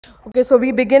Okay, so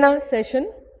we begin our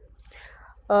session.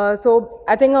 So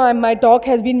I think my talk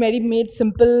has been very made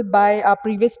simple by our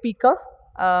previous speaker.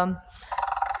 Um,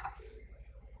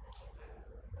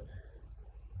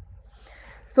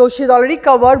 so she's already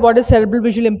covered what is cerebral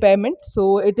visual impairment.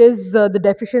 So it is the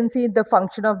deficiency in the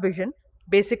function of vision,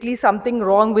 basically something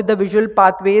wrong with the visual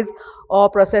pathways or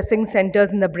processing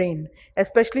centers in the brain,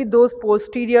 especially those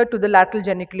posterior to the lateral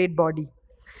geniculate body.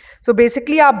 So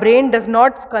basically, our brain does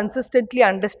not consistently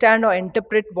understand or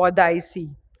interpret what the eye see.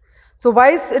 So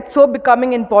why is it so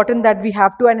becoming important that we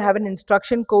have to and have an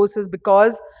instruction course is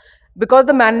because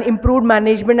the improved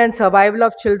management and survival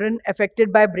of children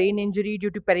affected by brain injury due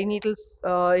to perinatal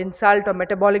insult or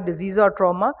metabolic disease or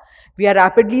trauma, we are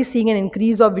rapidly seeing an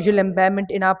increase of visual impairment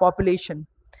in our population.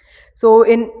 So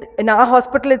in our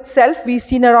hospital itself, we've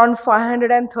seen around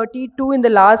 532 in the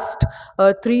last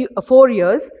 4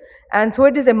 years, and so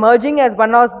it is emerging as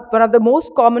one of the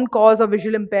most common cause of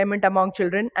visual impairment among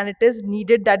children, and it is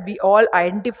needed that we all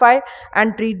identify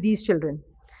and treat these children.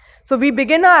 So we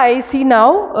begin our IC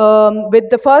now with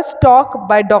the first talk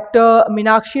by Dr.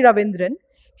 Meenakshi Ravindran.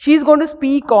 She's going to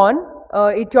speak on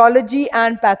etiology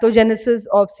and pathogenesis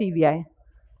of CVI.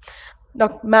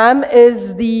 Dr. Ma'am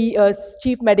is the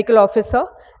Chief Medical Officer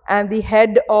and the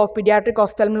Head of Pediatric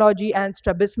Ophthalmology and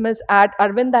Strabismus at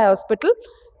Arvind Eye Hospital,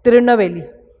 Tirunelveli.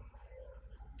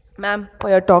 Ma'am, for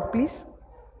your talk, please.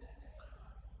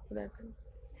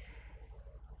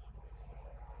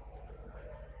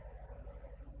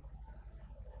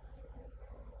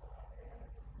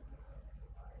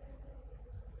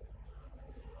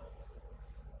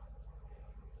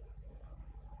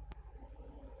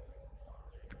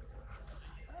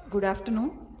 Good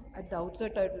afternoon. At the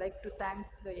outset, I'd like to thank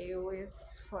the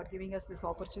AOS for giving us this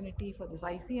opportunity for this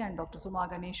IC and Dr. SUMA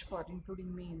GANESH for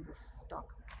including me in this talk.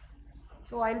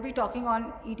 So I'll be talking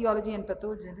on etiology and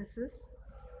pathogenesis.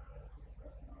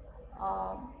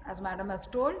 As Madam has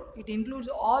told, it includes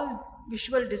all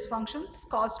visual dysfunctions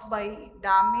caused by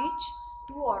damage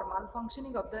to or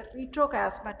malfunctioning of the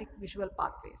retrochiasmatic visual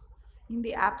pathways in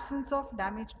the absence of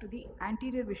damage to the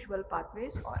anterior visual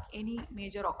pathways or any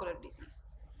major ocular disease.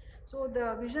 So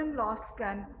the vision loss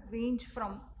can range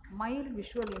from mild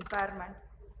visual impairment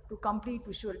to complete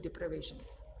visual deprivation.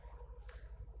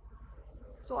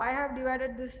 So I have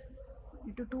divided this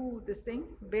into this thing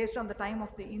based on the time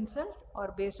of the insult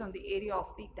or based on the area of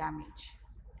the damage.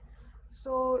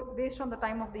 So based on the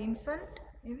time of the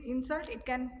insult, it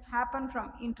can happen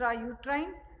from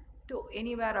intrauterine to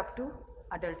anywhere up to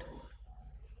adulthood.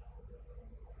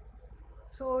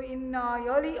 So in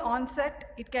early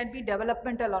onset, it can be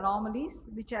developmental anomalies,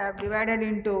 which I have divided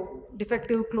into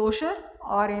defective closure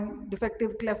or in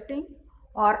defective clefting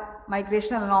or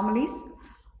migrational anomalies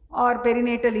or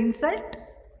perinatal insult,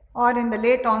 or in the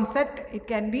late onset, it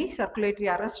can be circulatory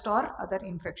arrest or other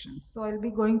infections. So I'll be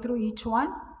going through each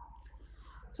one.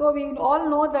 So we all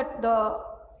know that the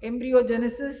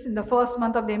embryogenesis, in the first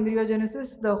month of the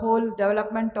embryogenesis, the whole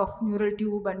development of neural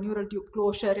tube and neural tube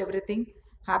closure, everything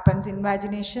happens,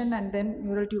 invagination and then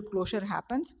neural tube closure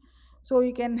happens. So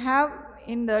you can have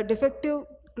in the defective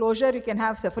closure, you can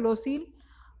have cephalocele,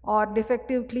 or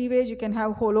defective cleavage, you can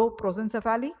have hollow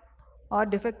prosencephaly, or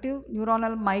defective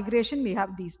neuronal migration, we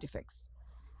have these defects.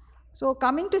 So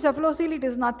coming to cephalocele, it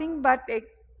is nothing but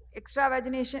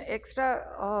extravagination,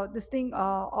 this thing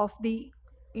of the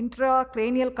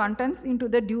intracranial contents into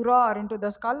the dura or into the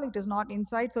skull. It is not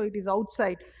inside, so it is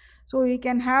outside. So you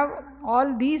can have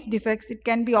all these defects. It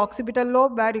can be occipital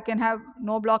lobe where you can have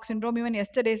no block syndrome. Even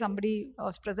yesterday somebody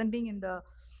was presenting in the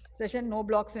session no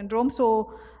block syndrome.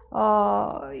 So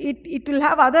it will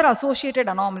have other associated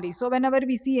anomalies. So whenever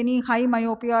we see any high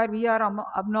myopia or VR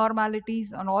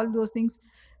abnormalities and all those things,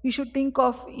 we should think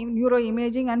of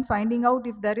neuroimaging and finding out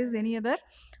if there is any other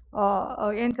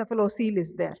encephalocele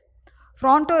is there.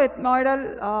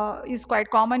 Frontoethmoidal is quite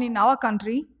common in our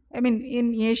country. I mean,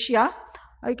 in Asia,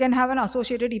 you can have an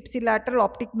associated ipsilateral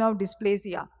optic nerve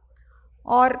dysplasia.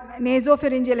 Or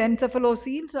nasopharyngeal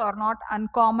encephaloceles are not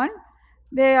uncommon.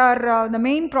 They are the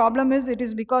main problem is it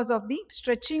is because of the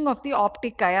stretching of the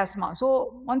optic chiasma.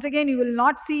 So once again, you will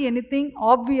not see anything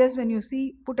obvious when you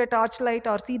see put a torchlight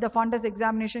or see the fundus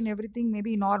examination. Everything may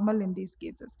be normal in these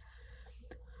cases.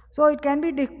 So it can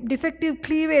be defective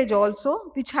cleavage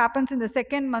also, which happens in the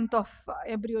second month of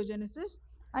embryogenesis,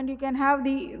 and you can have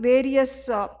the various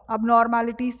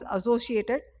abnormalities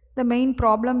associated. The main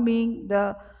problem being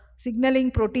the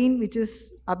signaling protein, which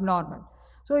is abnormal.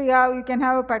 So yeah, you can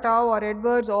have a Patau or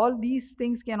Edwards. All these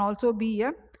things can also be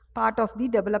a part of the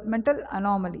developmental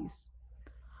anomalies.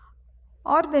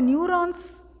 Or the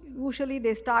neurons, usually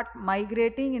they start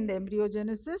migrating in the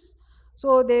embryogenesis.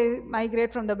 So they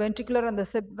migrate from the ventricular and the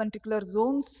subventricular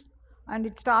zones, and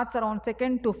it starts around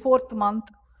 2nd to 4th month,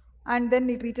 and then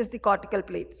it reaches the cortical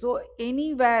plate. So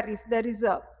anywhere if there is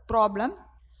a problem,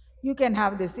 you can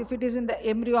have this. If it is in the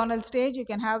embryonal stage, you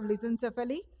can have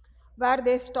lissencephaly, where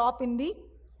they stop in the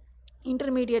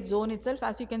intermediate zone itself.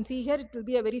 As you can see here, it will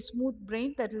be a very smooth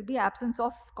brain. There will be absence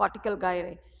of cortical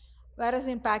gyri. Whereas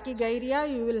in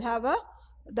pachygyria, you will have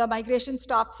the migration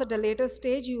stops at a later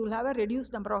stage, you will have a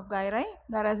reduced number of gyri.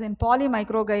 Whereas in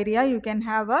polymicrogyria, you can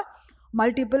have a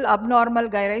multiple abnormal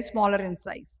gyri, smaller in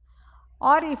size.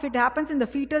 Or if it happens in the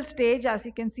fetal stage, as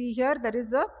you can see here, there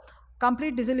is a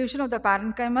complete dissolution of the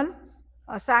parenchymal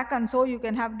sac, and so you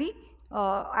can have the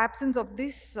absence of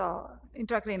this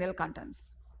intracranial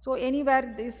contents. So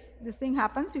anywhere this thing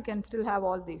happens, you can still have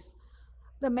all these.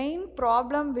 The main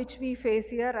problem which we face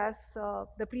here, as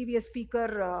the previous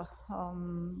speaker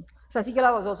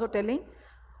Sasikala was also telling,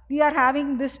 we are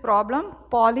having this problem,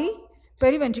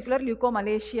 periventricular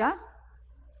leukomalacia,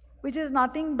 which is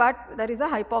nothing but there is a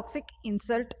hypoxic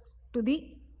insult to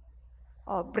the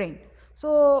brain.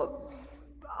 So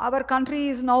our country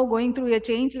is now going through a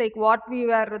change, like what we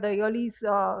were the early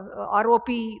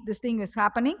ROP, this thing is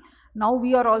happening. Now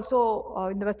we are also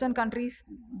in the Western countries,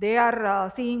 they are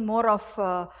seeing more of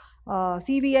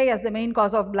CVI as the main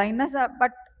cause of blindness,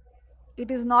 but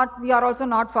it is not, we are also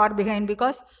not far behind,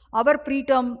 because our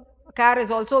preterm care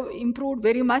is also improved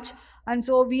very much, and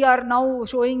so we are now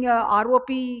showing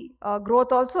ROP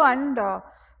growth also, and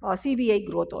CVI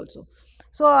growth also.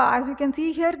 So as you can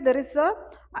see here, there is a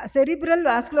cerebral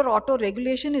vascular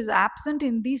autoregulation is absent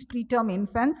in these preterm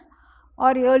infants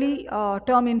or early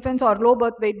term infants or low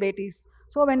birth weight babies.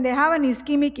 So when they have an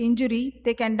ischemic injury,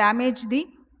 they can damage the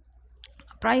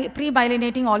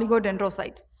pre-myelinating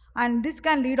oligodendrocytes, and this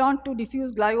can lead on to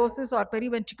diffuse gliosis or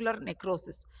periventricular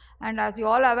necrosis. And as you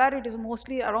all aware, it is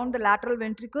mostly around the lateral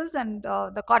ventricles, and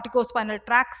the corticospinal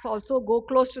tracts also go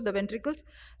close to the ventricles.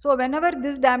 So whenever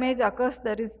this damage occurs,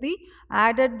 there is the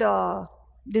added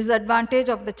disadvantage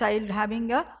of the child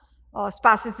having a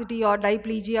spasticity or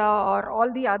diplegia or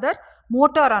all the other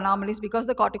motor anomalies, because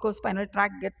the corticospinal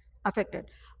tract gets affected.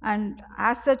 And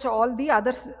as such, all the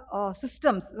other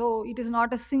systems, so it is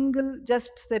not a single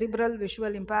just cerebral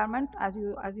visual impairment, as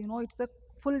you know, it's a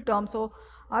full term. So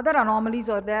other anomalies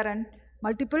are there, and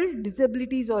multiple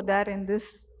disabilities are there in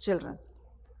these children.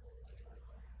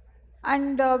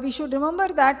 And we should remember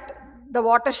that the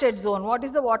watershed zone. What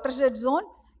is the watershed zone?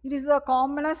 It is the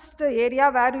commonest area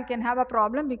where you can have a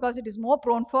problem, because it is more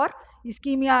prone for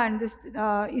ischemia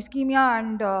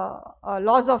and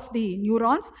loss of the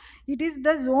neurons. It is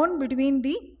the zone between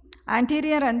the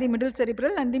anterior and the middle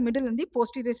cerebral, and the middle and the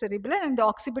posterior cerebral, and the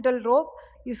occipital lobe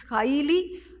is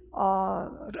highly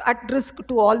at risk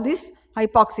to all this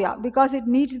hypoxia, because it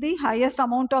needs the highest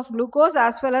amount of glucose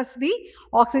as well as the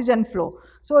oxygen flow.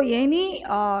 So any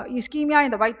ischemia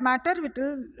in the white matter, it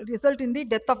will result in the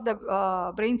death of the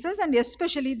brain cells, and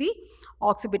especially the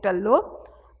occipital lobe.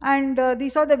 And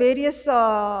these are the various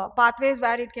pathways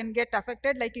where it can get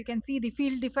affected. Like you can see the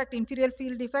field defect, inferior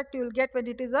field defect, you will get when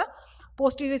it is a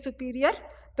posterior superior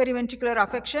periventricular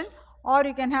affection, or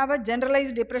you can have a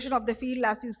generalized depression of the field,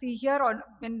 as you see here, or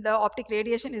when the optic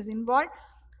radiation is involved,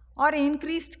 or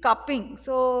increased cupping.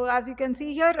 So as you can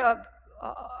see here,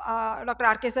 Dr.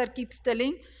 R.K. sir keeps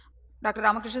telling, Dr.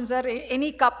 Ramakrishnan sir,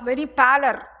 any cup, very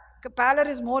pallor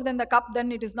is more than the cup,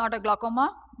 then it is not a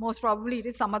glaucoma. Most probably it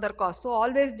is some other cause. So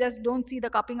always just don't see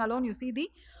the cupping alone. You see the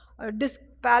disc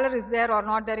pallor is there or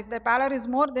not there. If the pallor is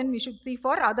more, then we should see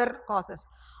for other causes.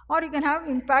 Or you can have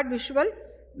impaired visual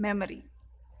memory.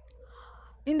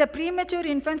 In the premature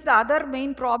infants, the other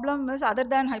main problem is, other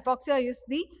than hypoxia, is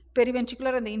the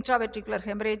periventricular and the intraventricular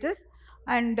hemorrhages,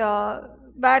 and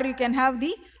where you can have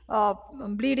the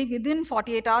bleeding within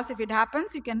 48 hours. If it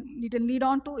happens, it can lead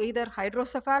on to either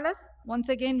hydrocephalus, once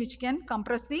again, which can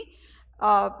compress the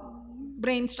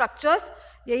brain structures.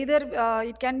 Either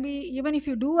it can be, even if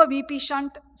you do a VP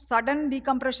shunt, sudden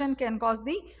decompression can cause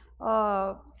the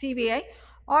CVI,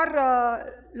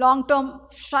 or long-term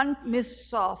shunt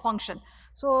misfunction.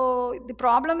 So the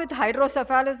problem with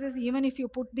hydrocephalus is, even if you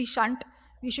put the shunt,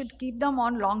 we should keep them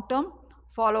on long-term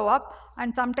follow-up,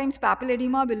 and sometimes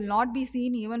papilledema will not be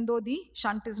seen even though the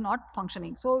shunt is not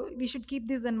functioning. So we should keep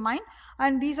this in mind,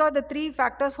 and these are the three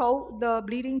factors how the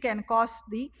bleeding can cause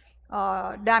the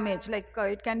damage, like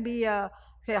it can be a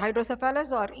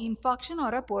hydrocephalus or infarction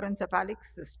or a porencephalic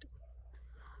cyst.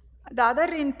 The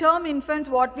other in term infants,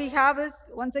 what we have is,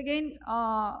 once again,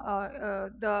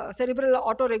 the cerebral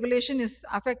autoregulation is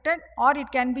affected, or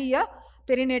it can be a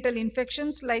perinatal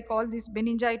infections, like all these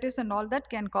meningitis and all that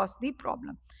can cause the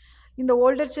problem. In the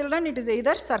older children, it is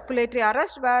either circulatory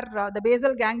arrest, where the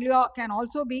basal ganglia can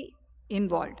also be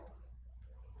involved.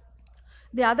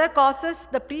 The other causes,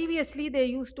 previously they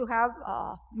used to have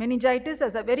meningitis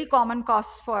as a very common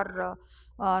cause for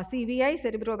CVI,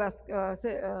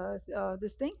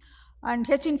 this thing, and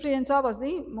H influenza was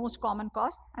the most common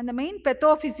cause. And the main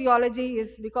pathophysiology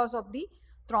is because of the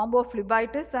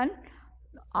thrombophlebitis and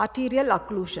arterial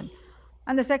occlusion.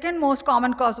 And the second most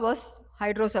common cause was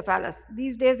hydrocephalus.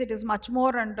 These days it is much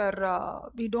more under,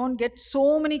 we don't get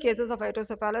so many cases of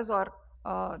hydrocephalus or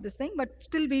this thing, but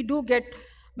still we do get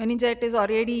meningitis or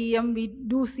ADEM, we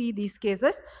do see these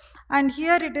cases. And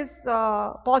here it is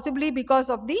possibly because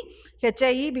of the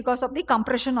HIE, because of the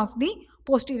compression of the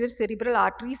posterior cerebral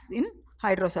arteries in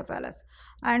hydrocephalus.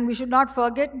 And we should not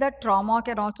forget that trauma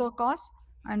can also cause,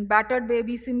 and battered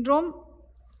baby syndrome.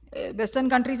 Western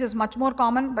countries is much more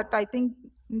common, but I think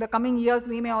in the coming years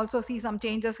we may also see some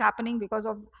changes happening because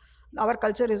of our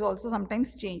culture is also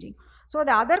sometimes changing. So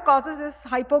the other causes is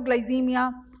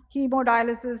hypoglycemia,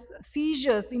 hemodialysis,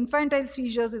 seizures. Infantile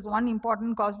seizures is one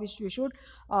important cause which we should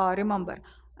remember.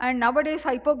 And nowadays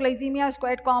hypoglycemia is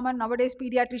quite common. Nowadays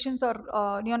pediatricians or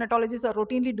neonatologists are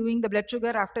routinely doing the blood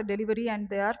sugar after delivery, and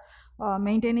they are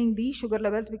maintaining the sugar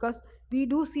levels, because we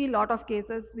do see a lot of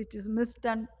cases which is missed,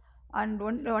 and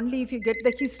only if you get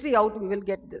the history out, we will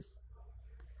get this.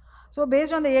 So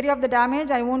based on the area of the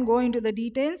damage, I won't go into the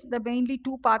details. The mainly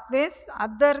two pathways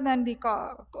other than the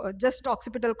just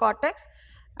occipital cortex,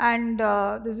 and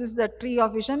this is the tree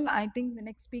of vision. I think the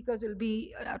next speakers will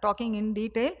be talking in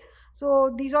detail.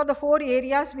 So these are the four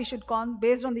areas we should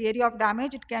based on the area of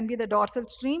damage. It can be the dorsal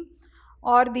stream,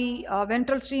 or the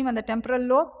ventral stream and the temporal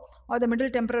lobe, or the middle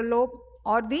temporal lobe,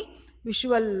 or the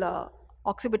visual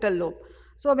occipital lobe.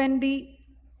 So when the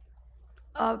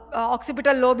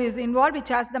occipital lobe is involved, which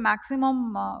has the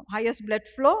maximum highest blood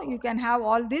flow, you can have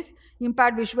all this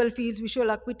impaired visual fields,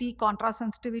 visual acuity, contrast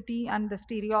sensitivity, and the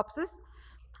stereopsis.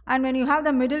 And when you have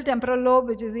the middle temporal lobe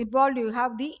which is involved, you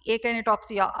have the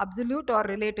akinetopsia, absolute or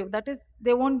relative. That is,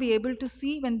 they won't be able to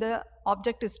see when the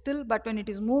object is still, but when it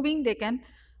is moving, they can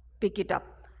pick it up.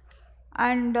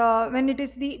 And when it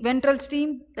is the ventral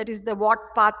stream, that is the Watt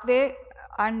pathway,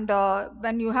 and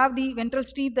when you have the ventral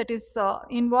stream that is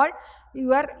involved,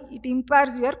 it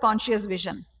impairs your conscious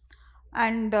vision,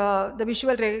 and the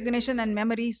visual recognition and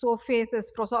memory, so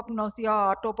faces, prosopagnosia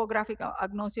or topographic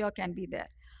agnosia can be there.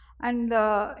 And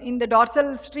in the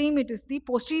dorsal stream, it is the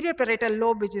posterior parietal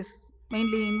lobe which is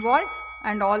mainly involved,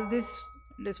 and all these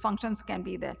dysfunctions can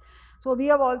be there. So we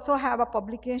have also have a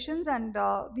publications, and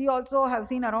we also have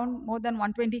seen around more than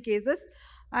 120 cases.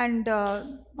 And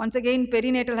once again,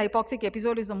 perinatal hypoxic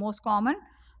episode is the most common,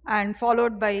 and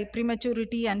followed by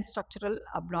prematurity and structural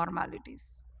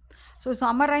abnormalities. So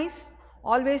summarize,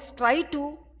 always try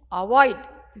to avoid,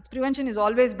 its prevention is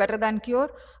always better than cure.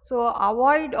 So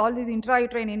avoid all these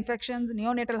intrauterine infections,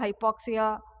 neonatal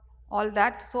hypoxia, all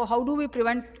that. So how do we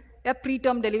prevent a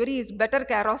preterm delivery? Is better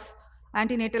care of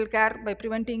antenatal care by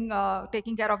preventing,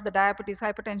 taking care of the diabetes,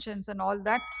 hypertensions, and all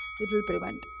that, it will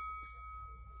prevent.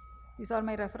 These are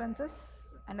my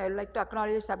references, and I would like to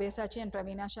acknowledge Sabyasachi and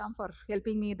Praveena Sham for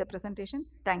helping me with the presentation.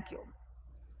 Thank you.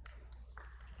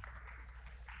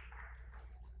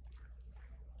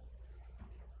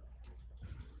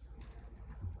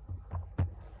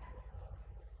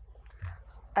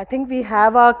 I think we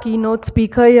have our keynote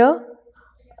speaker here.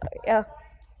 Yeah.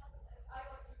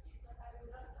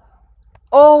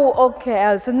 Oh,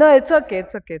 okay. So no, it's okay.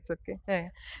 It's okay. It's okay. Yeah.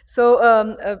 So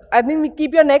I mean, we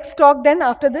keep your next talk then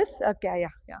after this. Okay. Yeah.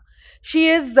 Yeah. She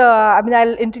is. I mean,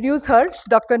 I'll introduce her.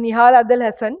 Dr. Nihal Adel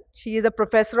Hassan. She is a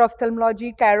professor of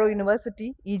ophthalmology, Cairo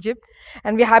University, Egypt,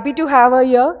 and we're happy to have her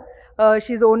here.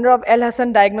 She's owner of El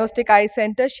Hassan Diagnostic Eye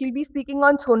Center. She'll be speaking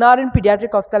on sonar in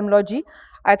pediatric ophthalmology.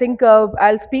 I think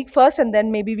I'll speak first, and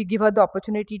then maybe we give her the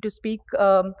opportunity to speak.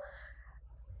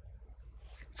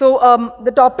 So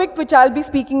the topic which I'll be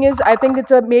speaking is, I think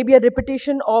it's maybe a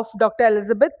repetition of Dr.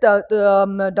 Elizabeth,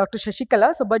 Dr.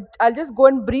 Shashikala. So, but I'll just go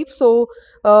in brief. So,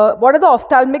 what are the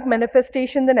ophthalmic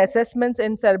manifestations and assessments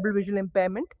in cerebral visual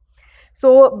impairment?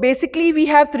 So, basically, we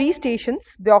have three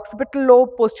stations: the occipital lobe,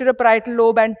 posterior parietal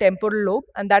lobe, and temporal lobe,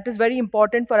 and that is very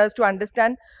important for us to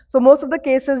understand. So, most of the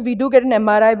cases we do get an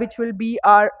MRI, which will be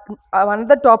our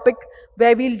another topic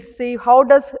where we'll say how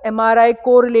does MRI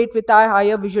correlate with our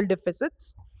higher visual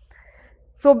deficits.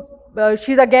 So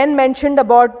she's again mentioned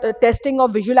about testing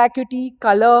of visual acuity,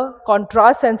 color,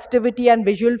 contrast sensitivity, and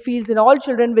visual fields in all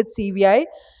children with CVI.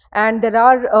 And there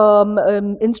are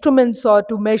instruments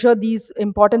to measure these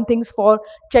important things for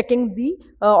checking the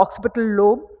occipital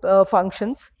lobe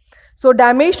functions. So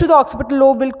damage to the occipital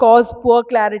lobe will cause poor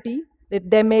clarity,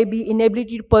 There may be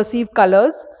inability to perceive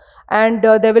colors, and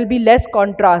there will be less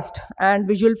contrast and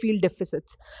visual field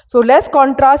deficits. So less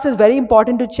contrast is very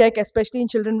important to check, especially in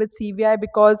children with CVI,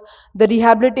 because the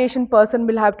rehabilitation person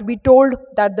will have to be told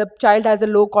that the child has a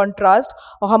low contrast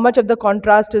or how much of the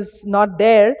contrast is not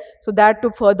there, so that to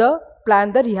further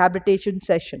plan the rehabilitation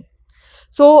session.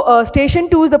 So station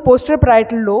 2 is the posterior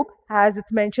parietal lobe. As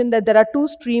it's mentioned that there are two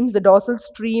streams, the dorsal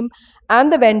stream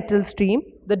and the ventral stream.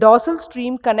 The dorsal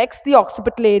stream connects the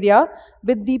occipital area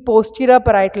with the posterior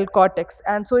parietal cortex,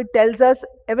 and so it tells us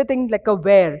everything like a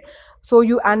where. So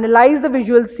you analyze the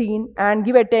visual scene and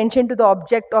give attention to the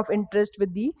object of interest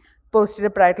with the posterior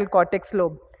parietal cortex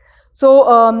lobe.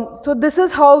 So this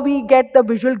is how we get the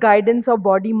visual guidance of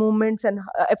body movements, and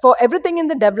for everything in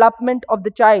the development of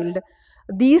the child,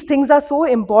 these things are so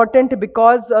important,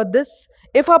 because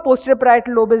if our posterior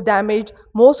parietal lobe is damaged,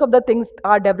 most of the things,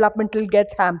 our developmental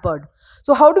gets hampered.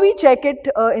 So how do we check it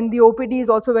in the OPD is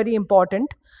also very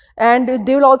important. And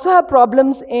they will also have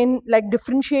problems in like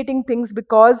differentiating things,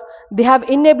 because they have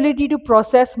inability to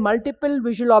process multiple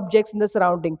visual objects in the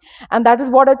surrounding. And that is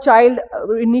what a child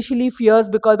initially fears,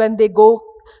 because when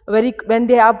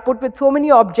they are put with so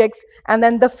many objects, and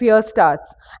then the fear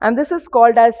starts, and this is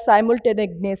called as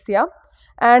simultaneagnosia.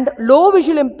 And low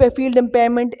visual field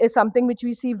impairment is something which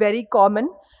we see very common,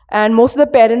 and most of the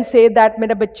parents say that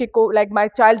मेरा बच्चे को, like my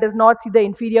child does not see the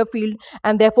inferior field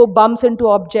and therefore bumps into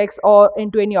objects or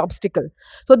into any obstacle.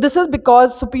 So this is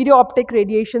because superior optic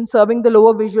radiation serving the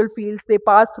lower visual fields, they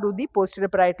pass through the posterior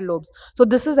parietal lobes. So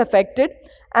this is affected,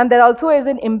 and there also is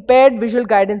an impaired visual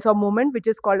guidance or movement, which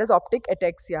is called as optic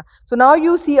ataxia. So now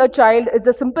you see a child, it's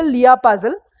a simple Lia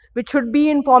puzzle which should be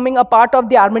in forming a part of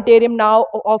the armamentarium now,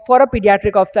 or for a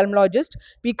pediatric ophthalmologist.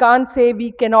 We can't say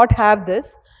we cannot have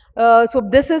this. So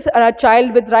this is a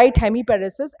child with right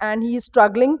hemiparesis, and he is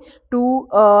struggling to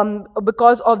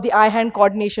because of the eye-hand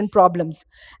coordination problems,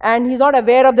 and he's not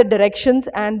aware of the directions,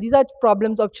 and these are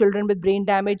problems of children with brain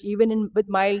damage, even with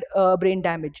mild brain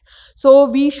damage. So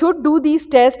we should do these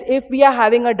tests if we are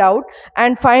having a doubt,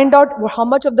 and find out how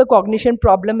much of the cognition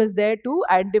problem is there, to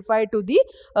identify to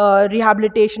the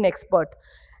rehabilitation expert.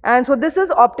 And so this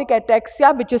is optic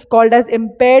ataxia, which is called as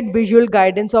impaired visual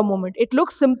guidance or movement. It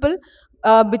looks simple,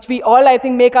 which we all, I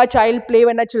think, make our child play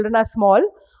when our children are small,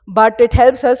 but it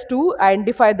helps us to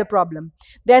identify the problem.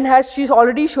 Then she's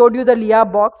already showed you the Lia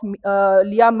box,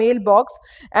 Lia mail box,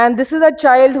 and this is a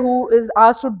child who is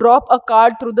asked to drop a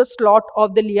card through the slot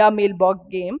of the Lia mailbox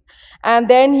game, and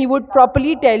then he would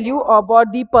properly tell you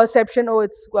about the perception. Oh,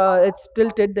 it's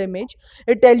tilted, the image.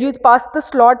 It tell you pass the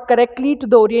slot correctly to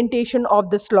the orientation of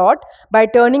the slot by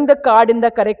turning the card in the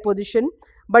correct position.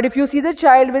 But if you see the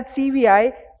child with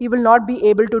CVI, he will not be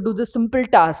able to do the simple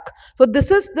task. So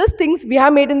this things we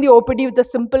have made in the OPD with a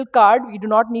simple card. We do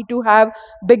not need to have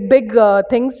big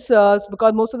things,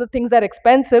 because most of the things are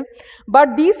expensive.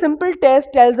 But these simple tests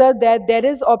tells us that there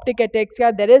is optic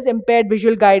ataxia, there is impaired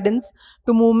visual guidance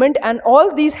to movement, and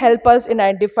all these help us in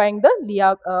identifying the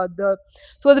Lia.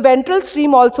 So the ventral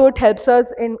stream also, it helps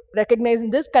us in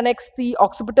recognizing. This connects the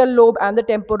occipital lobe and the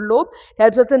temporal lobe. It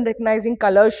helps us in recognizing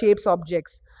color, shapes,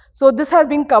 objects. So this has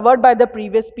been covered by the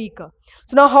previous speaker.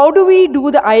 So now how do we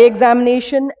do the eye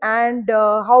examination, and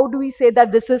how do we say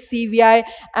that this is CVI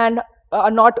and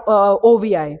not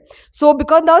OVI? So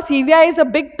because now CVI is a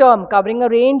big term covering a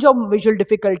range of visual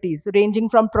difficulties, ranging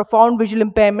from profound visual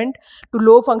impairment to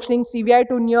low functioning CVI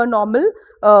to near normal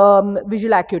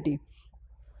visual acuity.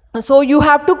 So you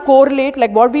have to correlate,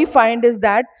 like what we find is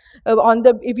that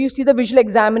if you see the visual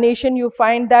examination, you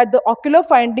find that the ocular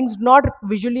findings do not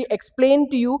visually explain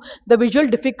to you the visual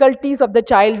difficulties of the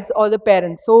child's or the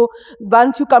parents. So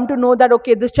once you come to know that,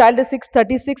 okay, this child is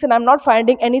 636 and I'm not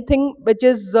finding anything which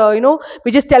is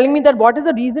which is telling me that what is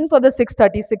the reason for the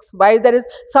 636, why there is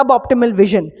suboptimal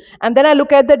vision, and then I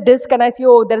look at the disc and I see,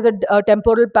 oh, there is a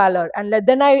temporal pallor, and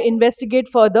then I investigate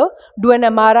further, do an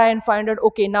MRI and find out,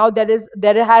 okay, now there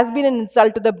has been an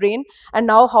insult to the brain, and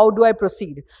now how do I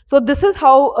proceed? So this is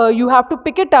how you have to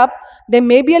pick it up. There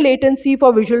may be a latency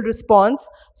for visual response.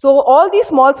 So all these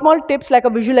small tips, like a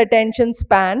visual attention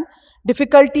span,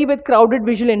 difficulty with crowded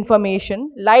visual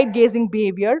information, light gazing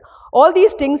behavior, all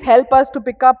these things help us to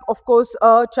pick up, of course,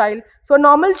 a child. So a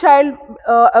normal child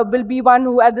will be one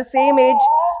who at the same age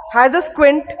has a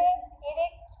squint,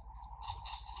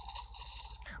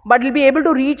 but will be able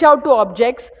to reach out to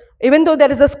objects even though there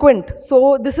is a squint.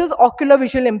 So this is ocular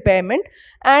visual impairment,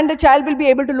 and the child will be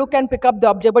able to look and pick up the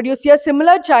object. But you see a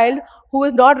similar child who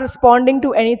is not responding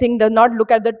to anything, does not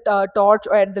look at the torch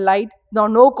or at the light, now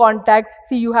no contact.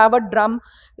 See, you have a drum,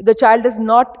 the child is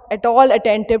not at all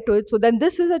attentive to it, so then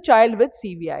this is a child with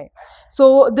CVI.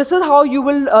 So this is how you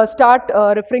will start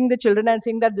referring the children and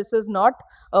saying that this is not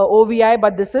OVI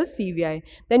but this is CVI.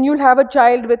 Then you'll have a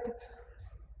child with,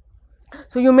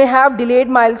 so you may have delayed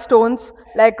milestones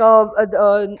like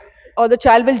or the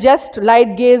child will just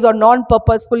light gaze or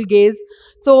non-purposeful gaze.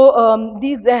 So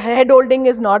the head holding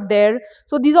is not there.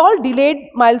 So these are all delayed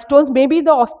milestones. Maybe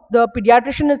the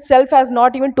pediatrician itself has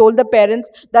not even told the parents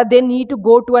that they need to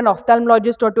go to an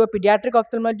ophthalmologist or to a pediatric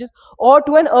ophthalmologist or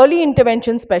to an early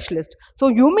intervention specialist. So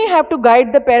you may have to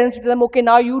guide the parents to tell them, okay,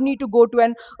 now you need to go to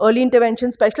an early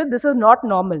intervention specialist. This is not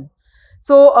normal.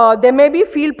 So there may be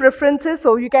field preferences.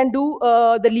 So you can do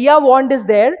the Leah wand is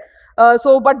there.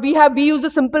 But we use a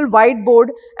simple whiteboard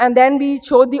and then we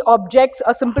show the objects,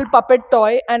 a simple puppet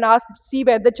toy, and see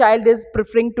where the child is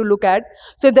preferring to look at.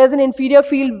 So if there's an inferior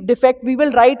field defect, we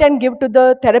will write and give to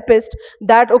the therapist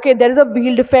that okay, there is a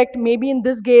field defect maybe in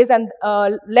this gaze and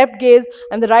left gaze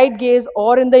and the right gaze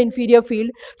or in the inferior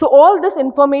field. So all this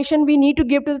information we need to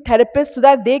give to the therapist so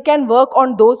that they can work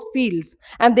on those fields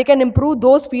and they can improve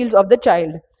those fields of the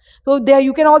child. So there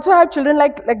you can also have children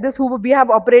like this who we have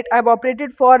I've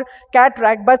operated for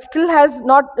cataract but still is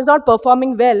not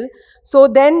performing well. So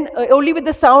then only with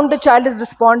the sound the child is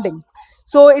responding.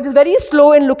 So it is very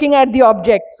slow in looking at the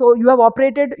object. So you have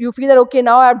operated, you feel that okay,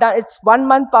 now I've done, it's 1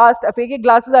 month past, fake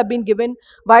glasses have been given.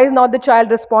 Why is not the child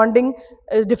responding?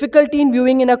 Is difficulty in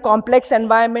viewing in a complex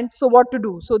environment. So what to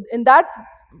do? So in that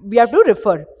we have to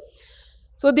refer.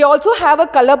 So they also have a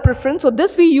color preference. So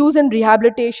this we use in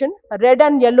rehabilitation. Red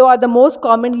and yellow are the most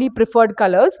commonly preferred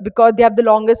colors because they have the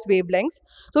longest wavelengths.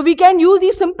 So we can use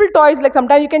these simple toys, like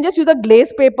sometimes you can just use a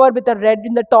glaze paper with a red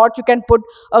in the torch. You can put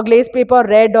a glaze paper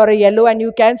red or a yellow and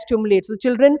you can stimulate. So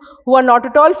children who are not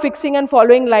at all fixing and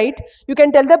following light, you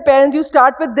can tell the parents you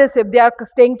start with this if they are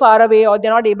staying far away or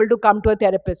they're not able to come to a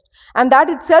therapist. And that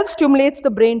itself stimulates the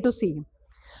brain to see.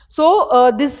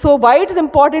 So why it is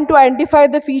important to identify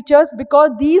the features? Because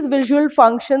these visual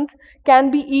functions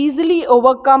can be easily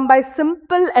overcome by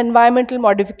simple environmental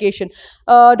modification.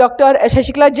 Dr.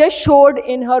 Shashikala just showed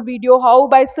in her video how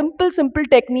by simple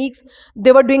techniques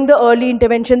they were doing the early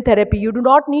intervention therapy. You do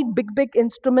not need big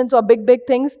instruments or big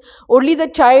things. Only the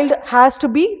child has to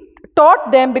be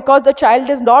taught them, because the child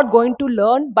is not going to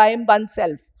learn by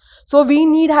oneself. So we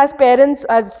need as parents,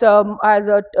 as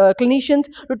clinicians,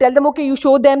 to tell them, okay, you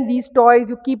show them these toys,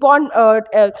 you keep on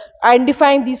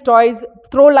identifying these toys,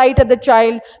 throw light at the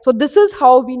child. So this is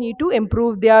how we need to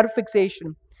improve their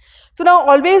fixation. So now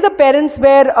always the parents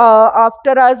were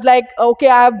after us like, okay,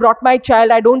 I have brought my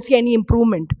child, I don't see any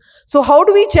improvement. So how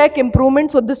do we check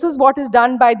improvement? So this is what is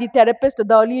done by the therapist,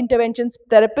 the early interventions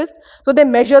therapist. So they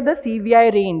measure the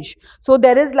CVI range. So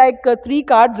there is like 3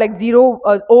 cards like 0,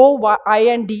 O, I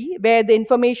and D, where the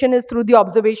information is through the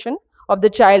observation of the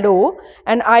child O,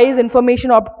 and I is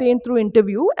information obtained through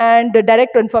interview, and the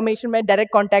direct information by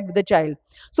direct contact with the child.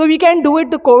 So we can do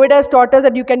it, the COVID has taught us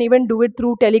that you can even do it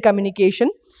through telecommunication.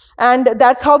 And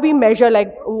that's how we measure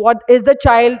like what is the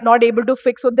child not able to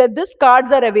fix. So that these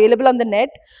cards are available on the net.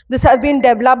 This has been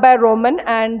developed by Roman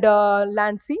and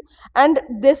Lancy, and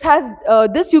this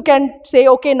you can say,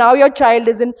 okay, now your child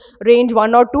is in range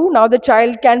 1 or 2, now the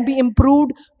child can be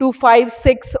improved to 5,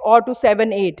 6 or to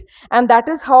 7, 8, and that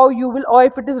is how you will, or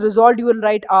if it is resolved, you will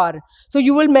write R. So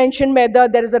you will mention whether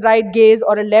there is a right gaze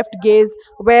or a left gaze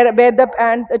where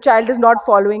the child is not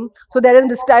following. So there is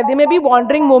this type, there may be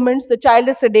wandering moments, the child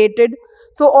is sedated.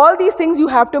 So all these things you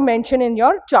have to mention in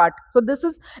your chart. So this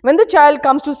is when the child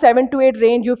comes to 7 to 8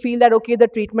 range, you feel that okay, the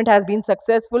treatment has been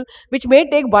successful, which may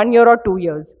take 1 year or 2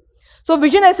 years. So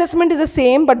vision assessment is the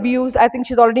same, but we use, I think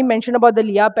she's already mentioned about the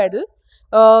Leah pedal.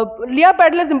 Leah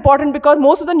pedal is important because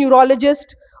most of the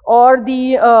neurologists or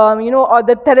the or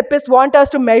the therapist want us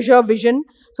to measure vision.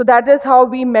 So that is how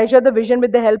we measure the vision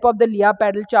with the help of the Leah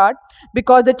pedal chart,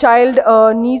 because the child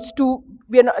needs to,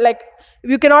 like,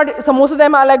 you cannot, so most of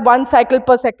them are like 1 cycle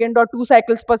per second or 2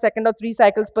 cycles per second or 3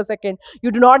 cycles per second.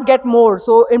 You do not get more.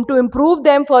 So to improve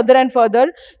them further and further,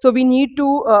 so we need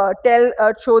to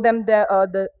show them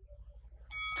the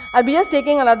I'll be just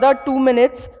taking another 2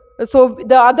 minutes. So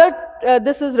the other,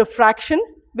 this is refraction,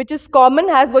 which is common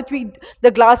as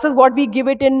the glasses, what we give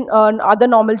it in other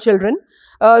normal children.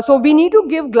 So we need to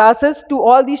give glasses to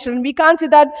all these children. We can't say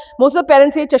that most of the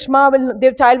parents say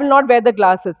their child will not wear the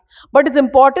glasses. But it's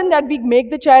important that we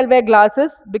make the child wear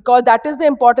glasses, because that is the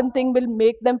important thing, will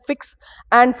make them fix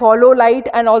and follow light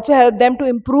and also help them to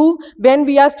improve when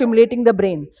we are stimulating the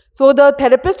brain. So the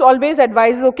therapist always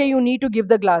advises, okay, you need to give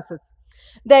the glasses.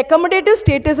 The accommodative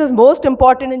status is most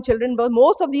important in children, but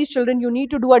most of these children, you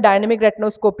need to do a dynamic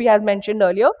retinoscopy, as mentioned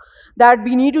earlier, that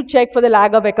we need to check for the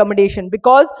lack of accommodation,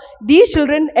 because these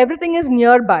children, everything is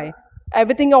nearby.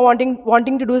 Everything you're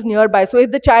wanting to do is nearby. So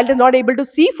if the child is not able to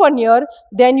see for near,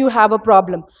 then you have a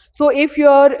problem. So if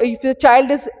your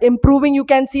child is improving, you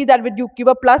can see that when you give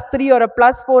a +3 or a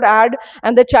 +4 ad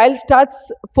and the child starts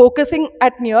focusing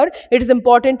at near, it is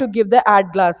important to give the ad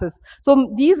glasses. So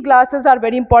these glasses are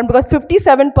very important because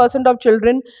 57% of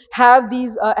children have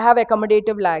these have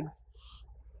accommodative lags.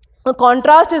 The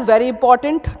contrast is very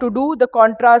important to do. The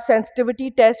contrast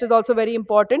sensitivity test is also very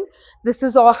important. This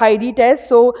is our Heidi test.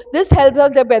 So this helps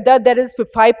us that whether there is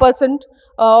 5%,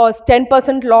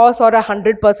 10% loss or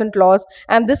 100% loss.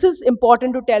 And this is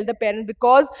important to tell the parents,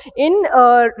 because in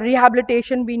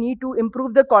rehabilitation we need to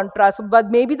improve the contrast. But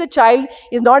maybe the child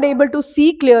is not able to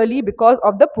see clearly because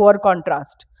of the poor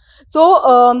contrast. So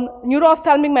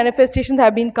neuroophthalmic manifestations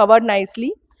have been covered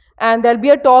nicely, and there'll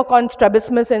be a talk on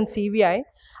strabismus and CVI.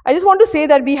 I just want to say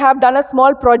that we have done a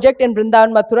small project in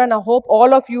Vrindavan, Mathura, and I hope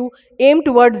all of you aim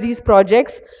towards these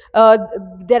projects. Uh,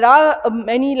 there are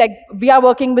many, like we are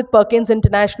working with Perkins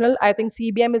International. I think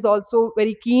CBM is also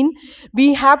very keen.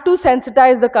 We have to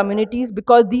sensitize the communities,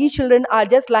 because these children are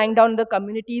just lying down in the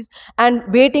communities and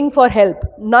waiting for help.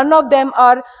 None of them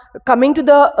are coming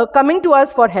to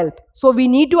us for help. So we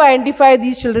need to identify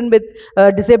these children with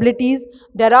disabilities.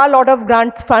 There are a lot of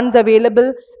grant funds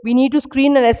available. We need to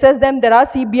screen and assess them. There are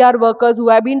CBR workers who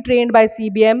have been trained by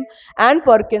CBM and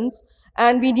Perkins,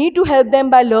 and we need to help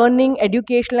them by learning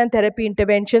educational and therapy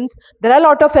interventions. There are a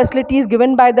lot of facilities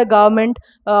given by the government.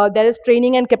 There is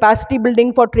training and capacity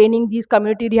building for training these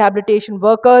community rehabilitation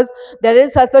workers. There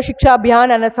is Satva Shiksha Abhiyan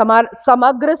and a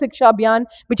Samagra Shiksha Abhiyan,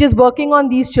 which is working on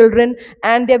these children,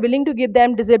 and they're willing to give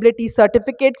them disability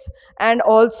certificates, and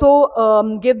also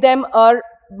give them a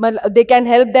they can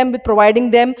help them with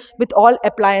providing them with all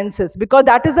appliances, because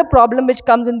that is the problem which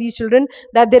comes in these children,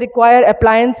 that they require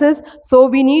appliances. So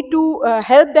we need to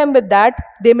help them with that.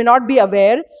 They may not be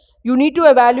aware. You need to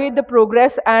evaluate the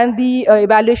progress and the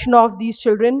evaluation of these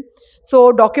children.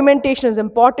 So documentation is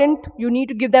important. You need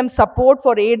to give them support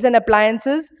for aids and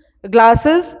appliances,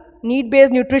 glasses,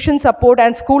 need-based nutrition support,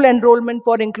 and school enrollment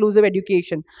for inclusive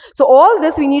education. So all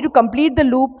this we need to complete the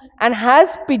loop, and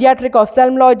as pediatric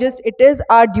ophthalmologist, it is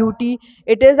our duty,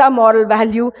 it is our moral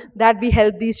value that we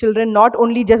help these children, not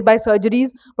only just by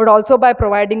surgeries, but also by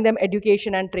providing them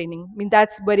education and training. I mean,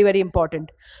 that's very, very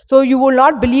important. So you will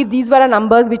not believe, these were our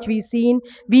numbers which we seen.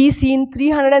 We seen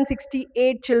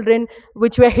 368 children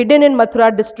which were hidden in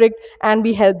Mathura district, and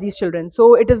we helped these children.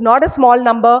 So it is not a small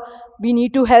number. We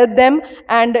need to help them,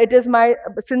 and it is my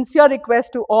sincere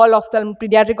request to all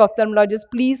pediatric ophthalmologists,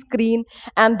 please screen,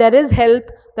 and there is help.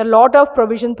 There are a lot of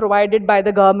provision provided by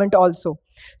the government also.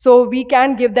 So we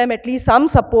can give them at least some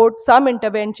support, some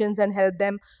interventions, and help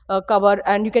them cover,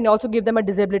 and you can also give them a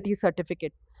disability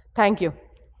certificate. Thank you.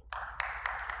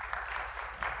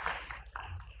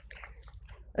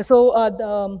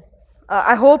 So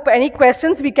I hope any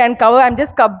questions we can cover.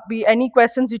 Any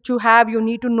questions which you have, you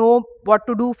need to know what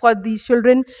to do for these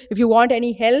children. If you want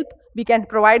any help, we can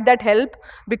provide that help,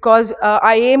 because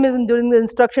our aim is during the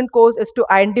instruction course is to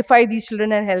identify these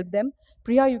children and help them.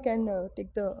 Priya, you can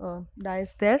take the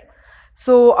dais there.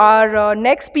 So our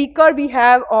next speaker we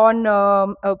have on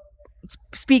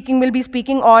will be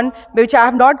speaking on, which I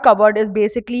have not covered, is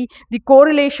basically the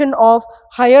correlation of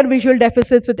higher visual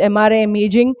deficits with MRI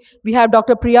imaging. We have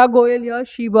Dr. Priya Goyal here.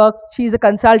 She's a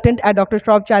consultant at Dr.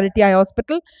 Shroff Charity Eye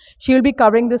Hospital. She will be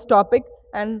covering this topic.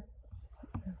 And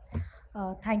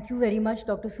thank you very much,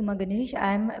 Dr. Suma Ganesh.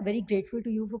 I am very grateful to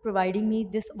you for providing me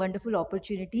this wonderful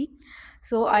opportunity.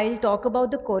 So I'll talk about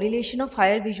the correlation of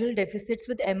higher visual deficits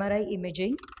with MRI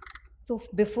imaging. So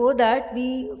before that,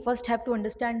 we first have to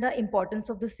understand the importance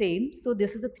of the same. So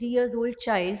this is a 3-year-old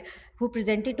child who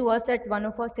presented to us at one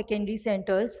of our secondary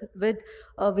centers with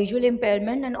visual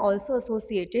impairment and also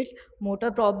associated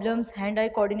motor problems, hand-eye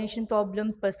coordination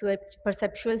problems,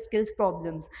 perceptual skills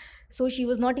problems. So she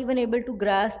was not even able to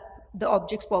grasp the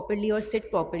objects properly or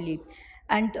sit properly.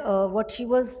 And what she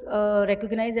was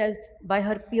recognized as by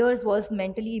her peers was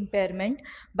mentally impairment.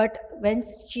 But when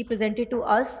she presented to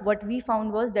us, what we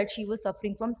found was that she was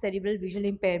suffering from cerebral visual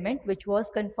impairment, which was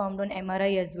confirmed on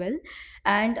MRI as well.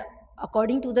 And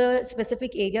according to the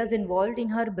specific areas involved in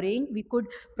her brain, we could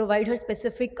provide her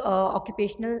specific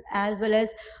occupational as well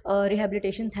as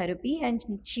rehabilitation therapy, and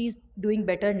she's doing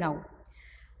better now.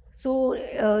 So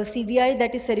CVI,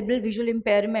 that is cerebral visual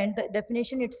impairment, the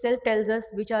definition itself tells us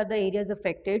which are the areas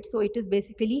affected. So it is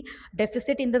basically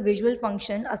deficit in the visual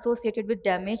function associated with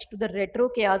damage to the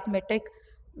retrochiasmatic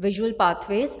visual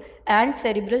pathways, and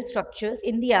cerebral structures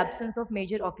in the absence of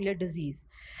major ocular disease.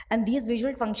 And these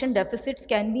visual function deficits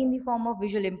can be in the form of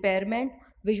visual impairment,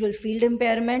 visual field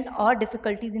impairment, or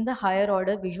difficulties in the higher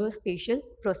order visual spatial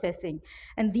processing.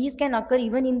 And these can occur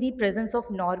even in the presence of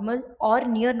normal or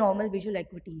near normal visual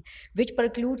acuity, which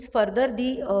precludes further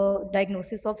the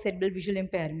diagnosis of cerebral visual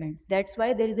impairment. That's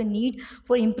why there is a need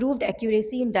for improved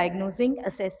accuracy in diagnosing,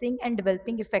 assessing, and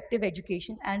developing effective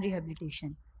education and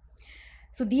rehabilitation.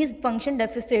 So these function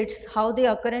deficits, how they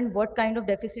occur and what kind of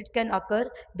deficits can occur,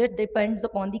 that depends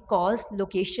upon the cause,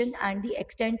 location, and the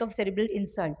extent of cerebral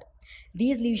insult.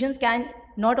 These lesions can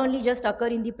not only just occur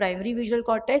in the primary visual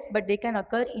cortex, but they can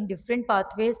occur in different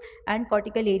pathways and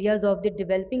cortical areas of the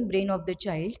developing brain of the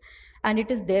child. And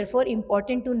it is therefore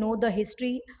important to know the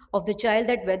history of the child,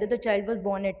 that whether the child was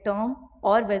born at term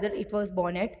or whether it was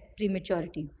born at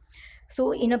prematurity.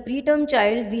 So in a preterm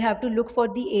child, we have to look for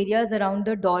the areas around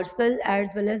the dorsal as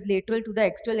well as lateral to the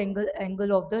external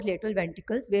angle of the lateral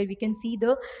ventricles, where we can see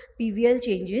the PVL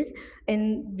changes,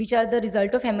 which are the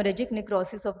result of hemorrhagic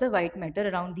necrosis of the white matter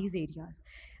around these areas.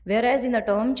 Whereas in a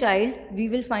term child, we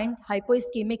will find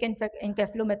hypoischemic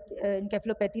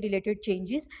encephalopathy related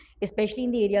changes, especially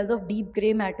in the areas of deep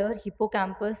gray matter,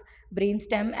 hippocampus,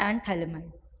 brainstem, and thalamus.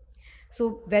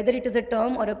 So whether it is a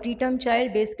term or a preterm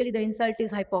child, basically the insult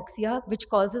is hypoxia, which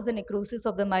causes the necrosis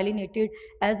of the myelinated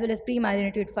as well as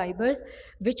pre-myelinated fibers,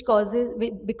 which causes,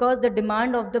 because the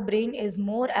demand of the brain is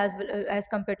more as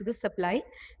compared to the supply.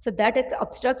 So that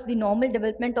obstructs the normal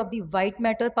development of the white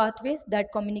matter pathways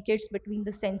that communicates between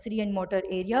the sensory and motor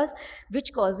areas,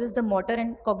 which causes the motor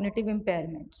and cognitive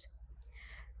impairments.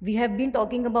 We have been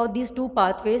talking about these two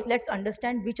pathways. Let's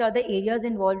understand which are the areas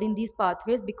involved in these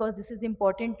pathways, because this is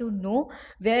important to know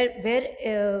where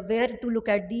to look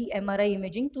at the MRI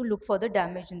imaging to look for the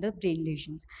damage in the brain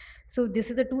lesions. So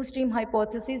this is a two-stream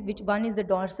hypothesis, which one is the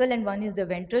dorsal and one is the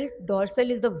ventral.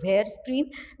 Dorsal is the where stream,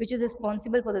 which is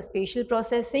responsible for the spatial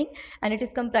processing, and it is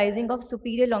comprising of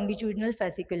superior longitudinal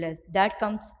fasciculus that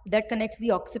connects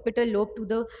the occipital lobe to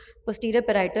the posterior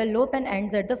parietal lobe and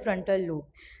ends at the frontal lobe.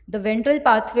 The ventral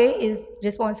pathway is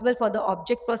responsible for the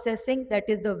object processing, that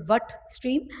is the VUT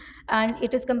stream, and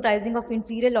it is comprising of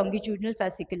inferior longitudinal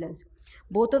fasciculus.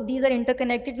 Both of these are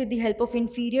interconnected with the help of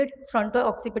inferior frontal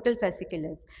occipital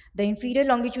fasciculus. The inferior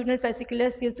longitudinal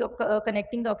fasciculus is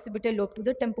connecting the occipital lobe to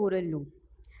the temporal lobe.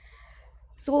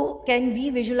 So can we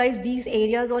visualize these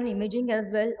areas on imaging as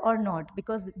well or not?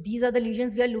 Because these are the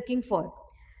lesions we are looking for.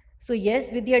 So yes,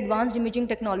 with the advanced imaging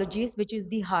technologies, which is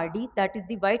the HARDI, that is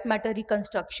the white matter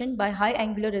reconstruction by high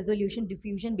angular resolution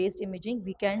diffusion based imaging,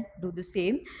 we can do the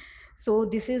same. So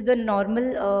this is the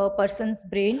normal person's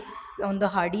brain on the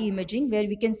HARDI imaging, where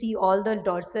we can see all the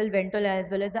dorsal, ventral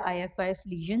as well as the IFIF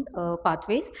lesion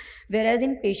pathways. Whereas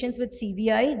in patients with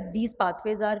CVI, these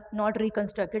pathways are not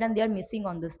reconstructed and they are missing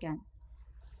on the scan.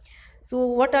 So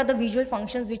what are the visual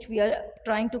functions which we are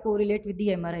trying to correlate with the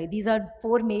MRI? These are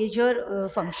four major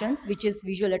functions, which is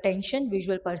visual attention,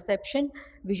 visual perception,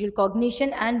 visual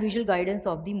cognition, and visual guidance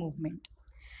of the movement.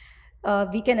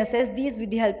 We can assess these with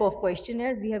the help of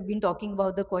questionnaires. We have been talking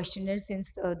about the questionnaires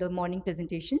since the morning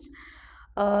presentations.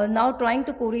 Now trying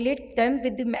to correlate them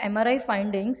with the MRI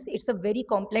findings, it's a very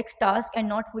complex task and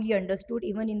not fully understood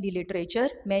even in the literature.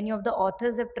 Many of the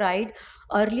authors have tried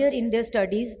earlier in their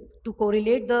studies to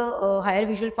correlate the higher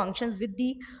visual functions with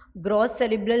the gross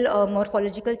cerebral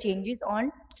morphological changes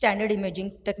on standard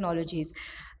imaging technologies.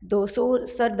 Though, so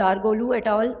Sir Dargolu et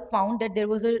al. Found that there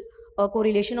was a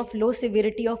correlation of low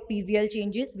severity of PVL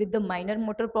changes with the minor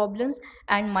motor problems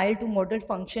and mild to moderate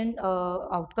function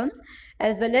outcomes,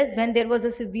 as well as when there was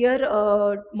a severe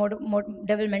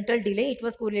developmental delay, it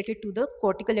was correlated to the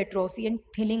cortical atrophy and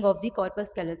thinning of the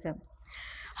corpus callosum.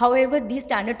 However, these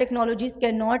standard technologies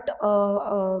cannot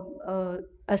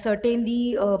ascertain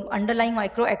the underlying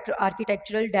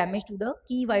microarchitectural damage to the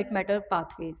key white matter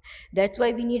pathways. That's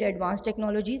why we need advanced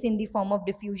technologies in the form of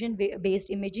diffusion-based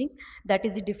imaging, that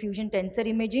is the diffusion tensor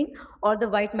imaging, or the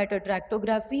white matter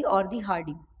tractography, or the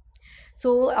HARDI.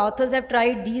 So authors have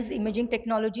tried these imaging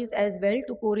technologies as well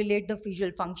to correlate the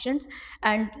visual functions,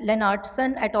 and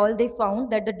Lennartson et al. They found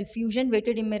that the diffusion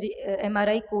weighted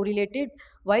MRI correlated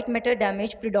white matter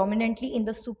damage predominantly in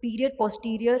the superior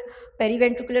posterior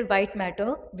periventricular white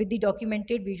matter with the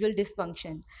documented visual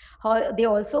dysfunction. They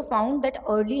also found that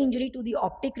early injury to the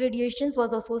optic radiations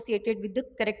was associated with the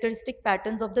characteristic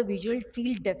patterns of the visual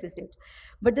field deficit.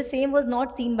 But the same was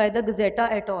not seen by the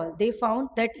Gazzetta et al. They found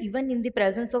that even in the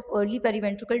presence of early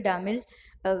periventricular damage,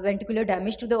 ventricular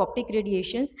damage to the optic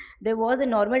radiations, there was a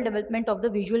normal development of the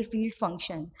visual field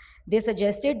function. They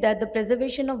suggested that the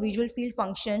preservation of visual field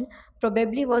function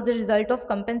probably was the result of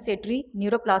compensatory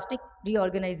neuroplastic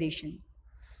reorganization.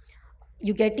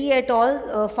 Ugeti et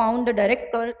al. Found a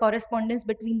direct correspondence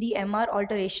between the MR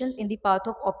alterations in the path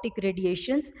of optic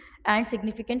radiations and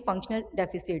significant functional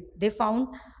deficit. They found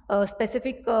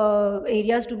specific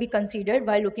areas to be considered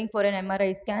while looking for an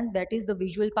MRI scan, that is the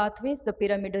visual pathways, the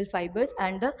pyramidal fibers,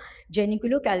 and the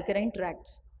geniculocalcarine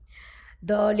tracts.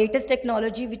 The latest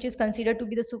technology, which is considered to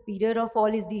be the superior of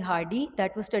all, is the Hardy,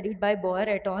 that was studied by Boer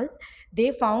et al. They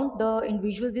found the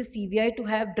individuals with CVI to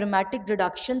have dramatic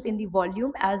reductions in the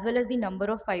volume as well as the number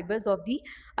of fibers of the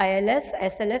ILF,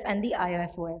 SLF, and the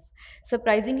IFOF.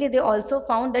 Surprisingly, they also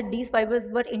found that these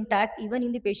fibers were intact even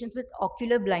in the patients with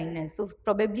ocular blindness. So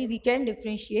probably we can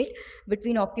differentiate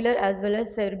between ocular as well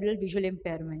as cerebral visual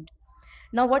impairment.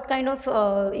 Now, what kind of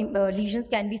lesions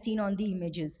can be seen on the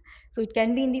images? So it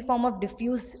can be in the form of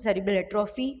diffuse cerebral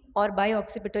atrophy or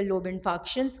bioccipital lobe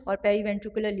infarctions or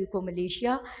periventricular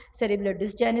leukomalacia, cerebral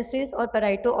dysgenesis, or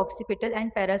parieto-occipital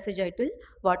and parasagittal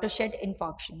watershed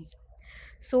infarctions.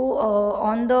 So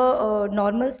on the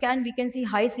normal scan, we can see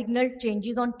high signal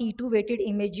changes on T2 weighted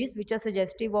images, which are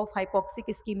suggestive of hypoxic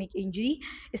ischemic injury,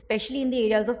 especially in the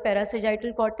areas of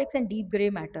parasagittal cortex and deep gray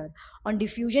matter. On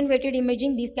diffusion weighted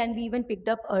imaging, these can be even picked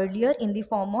up earlier in the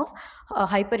form of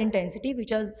hyperintensity,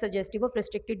 which are suggestive of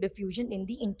restricted diffusion in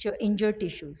the injured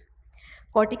tissues.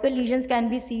 Cortical lesions can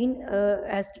be seen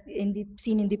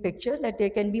seen in the picture, that there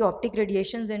can be optic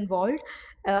radiations involved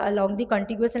along the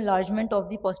contiguous enlargement of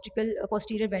the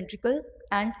posterior ventricle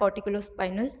and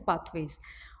corticospinal pathways.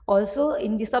 Also,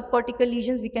 in the subcortical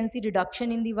lesions, we can see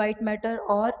reduction in the white matter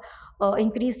or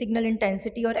increased signal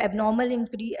intensity or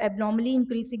abnormally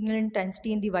increased signal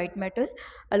intensity in the white matter,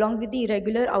 along with the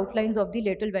irregular outlines of the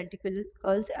lateral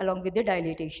ventricles along with the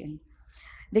dilatation.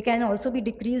 They can also be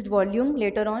decreased volume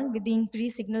later on with the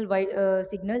increased signal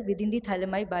within the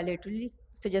thalami bilaterally,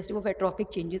 suggestive of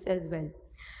atrophic changes as well.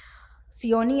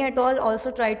 Sioni et al. Also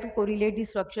tried to correlate the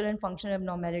structural and functional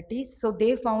abnormalities. So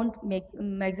they found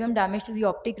maximum damage to the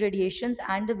optic radiations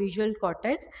and the visual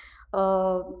cortex,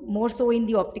 more so in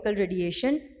the optical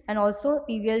radiation, and also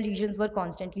PVL lesions were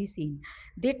constantly seen.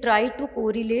 They tried to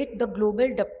correlate the global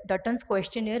Dutton's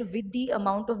questionnaire with the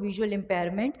amount of visual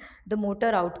impairment, the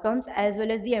motor outcomes, as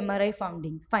well as the MRI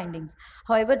findings.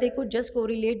 However, they could just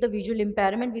correlate the visual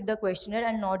impairment with the questionnaire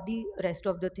and not the rest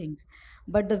of the things.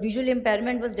 But the visual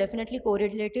impairment was definitely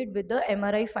correlated with the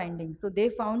MRI findings. So they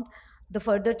found the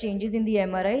further changes in the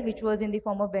MRI, which was in the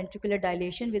form of ventricular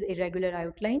dilation with irregular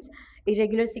outlines,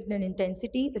 irregular signal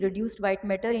intensity, reduced white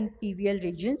matter in PVL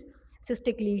regions,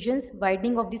 cystic lesions,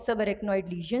 widening of the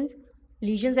subarachnoid lesions,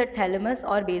 lesions at thalamus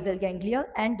or basal ganglia,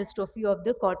 and dystrophy of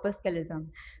the corpus callosum.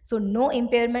 So no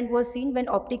impairment was seen when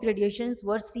optic radiations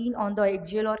were seen on the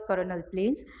axial or coronal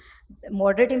planes.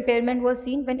 Moderate impairment was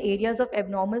seen when areas of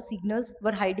abnormal signals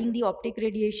were hiding the optic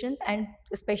radiations and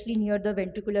especially near the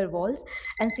ventricular walls,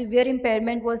 and severe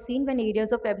impairment was seen when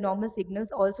areas of abnormal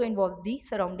signals also involved the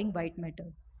surrounding white matter.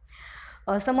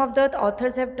 Some of the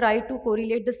authors have tried to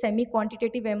correlate the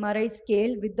semi-quantitative MRI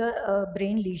scale with the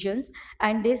brain lesions,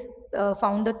 and they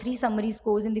found the three summary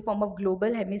scores in the form of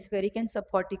global, hemispheric, and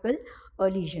subcortical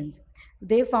lesions. So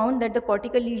they found that the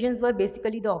cortical lesions were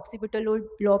basically the occipital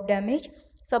lobe damage,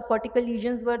 subcortical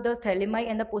lesions were the thalami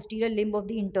and the posterior limb of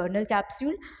the internal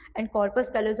capsule, and corpus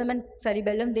callosum and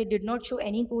cerebellum, they did not show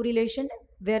any correlation,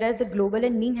 whereas the global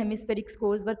and mean hemispheric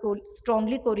scores were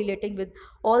strongly correlating with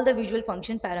all the visual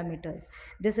function parameters.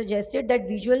 They suggested that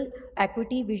visual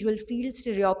acuity, visual field,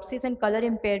 stereopsis, and color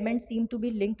impairment seem to be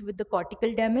linked with the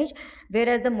cortical damage,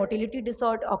 whereas the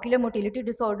ocular motility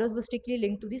disorders were strictly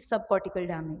linked to the subcortical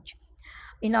damage.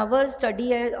 In our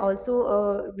study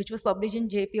also, which was published in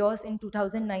JPOS in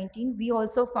 2019, we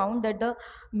also found that the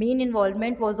main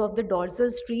involvement was of the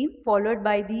dorsal stream, followed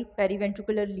by the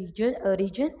periventricular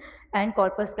region and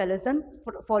corpus callosum,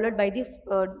 followed by the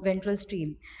ventral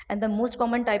stream. And the most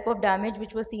common type of damage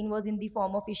which was seen was in the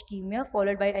form of ischemia,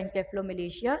 followed by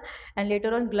encephalomalacia, and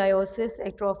later on gliosis,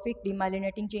 atrophic,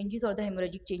 demyelinating changes, or the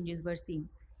hemorrhagic changes were seen.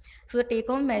 So the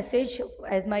take-home message,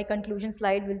 as my conclusion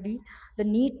slide will be,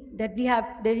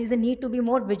 there is a need to be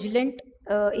more vigilant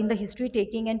in the history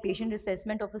taking and patient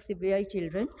assessment of a severe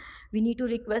children. We need to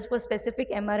request for specific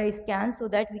MRI scans so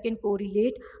that we can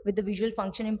correlate with the visual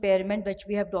function impairment which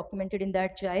we have documented in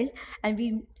that child, and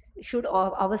we should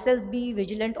ourselves be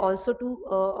vigilant also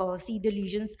to see the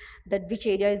lesions, that which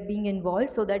area is being involved,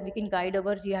 so that we can guide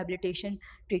our rehabilitation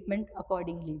treatment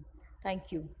accordingly. Thank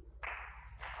you.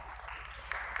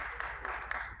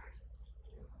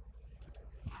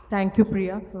 Thank you,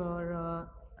 Priya, for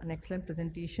an excellent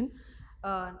presentation. We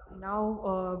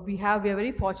are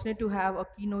very fortunate to have a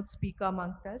keynote speaker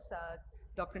amongst us,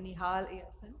 Dr. Nihal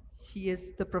Ayasan. She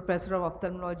is the professor of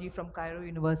ophthalmology from Cairo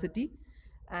University,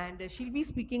 and she'll be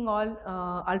speaking on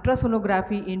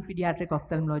ultrasonography in pediatric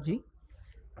ophthalmology.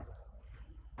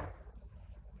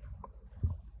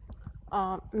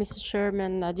 Mr.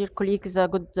 Chairman, dear colleagues,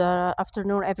 good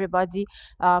afternoon, everybody.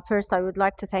 First, I would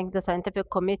like to thank the scientific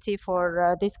committee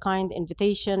for this kind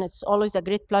invitation. It's always a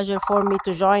great pleasure for me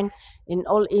to join in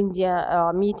all India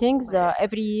meetings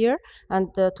every year,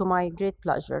 and to my great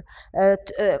pleasure.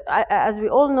 As we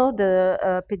all know,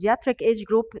 the pediatric age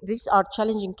group, these are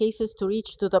challenging cases to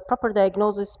reach to the proper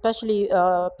diagnosis, especially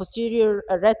posterior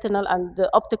retinal and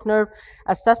optic nerve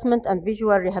assessment and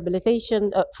visual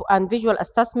rehabilitation and visual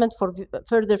assessment for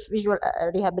further visual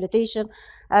rehabilitation,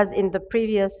 as in the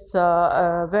previous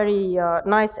very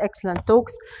nice, excellent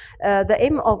talks. The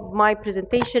aim of my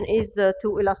presentation is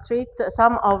to illustrate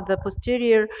some of the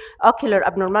posterior ocular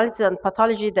abnormalities and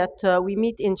pathology that we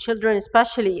meet in children,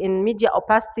 especially in media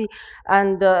opacity,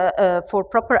 and for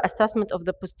proper assessment of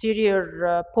the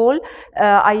posterior pole.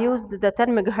 I used the 10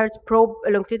 megahertz probe,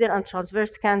 longitudinal and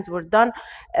transverse scans were done,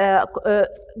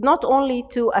 not only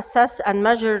to assess and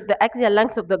measure the axial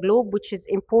length of the globe, which is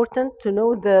important to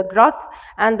know the growth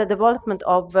and the development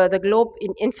of the globe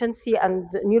in infancy and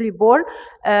newly born,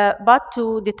 but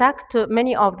to detect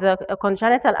many of the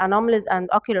congenital anomalies and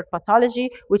ocular pathology,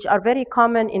 which are very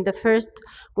common in the first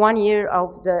 1 year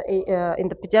of the in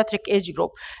the pediatric age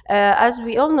group. As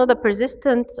we all know, the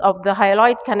persistence of the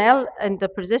hyaloid canal and the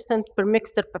persistent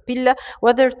permixture papilla,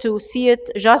 whether to see it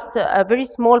just a very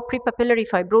small prepapillary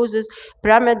fibrosis,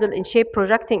 pyramidal in shape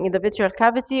projecting in the vitreal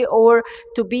cavity, or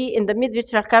to be in the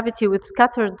mid-vitreal cavity with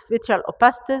scattered vitreal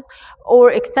opacities,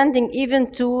 or extending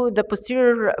even to the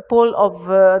posterior pole of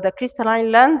the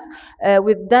crystalline lens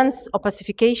with dense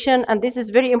opacification. And this is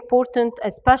very important,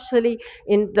 especially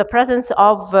in the presence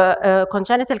of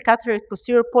congenital cataract,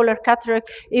 posterior polar cataract,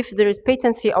 if there is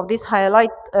patency of this hyaloid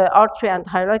artery and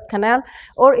hyaloid canal,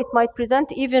 or it might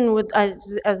present even with,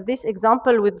 as this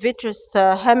example, with vitreous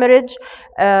hemorrhage,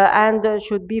 and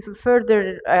should be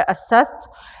further assessed.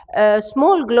 A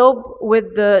small globe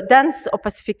with the dense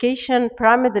opacification,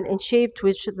 pyramidal in shape,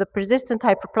 which the persistent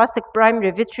hyperplastic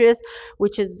primary vitreous,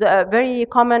 which is very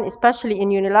common, especially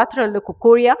in unilateral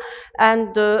leukocoria,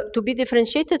 and to be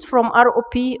differentiated from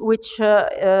ROP, which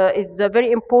is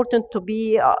very important to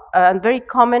be and very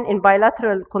common in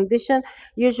bilateral condition,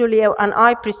 usually an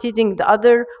eye preceding the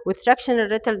other, with fractional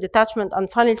retinal detachment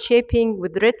and funnel shaping,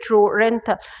 with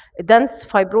retrorental dense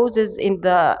fibrosis in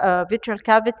the vitreal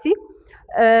cavity.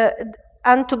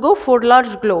 And to go for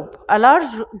large globe, a large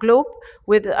globe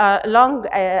with a long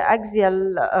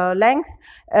axial length.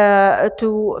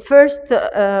 To first,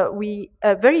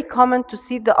 very common to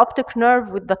see the optic nerve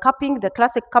with the cupping, the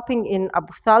classic cupping in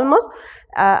ophthalmos,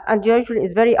 and usually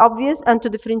is very obvious, and to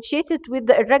differentiate it with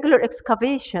the irregular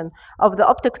excavation of the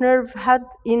optic nerve head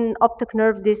in optic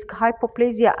nerve disc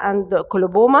hypoplasia and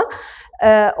coloboma.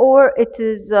 Or it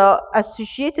is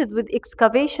associated with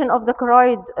excavation of the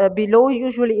choroid below,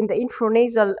 usually in the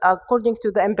infranasal, according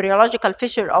to the embryological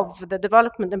fissure of the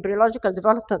embryological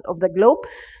development of the globe,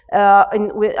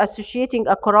 associating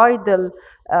a choroidal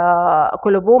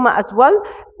coloboma as well,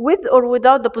 with or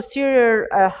without the posterior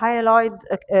hyaloid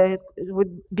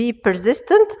would be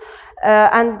persistent.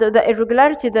 And the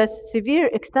irregularity, the severe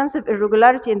extensive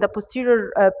irregularity in the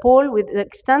posterior pole with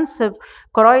extensive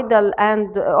choroidal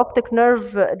and optic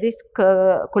nerve disc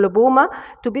coloboma,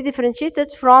 to be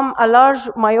differentiated from a large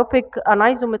myopic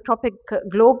anisometropic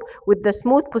globe with the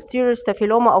smooth posterior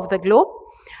staphyloma of the globe.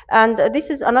 And this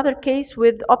is another case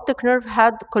with optic nerve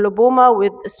head coloboma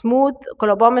with smooth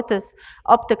colobomatous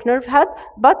optic nerve head,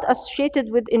 but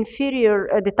associated with inferior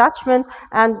detachment,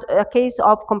 and a case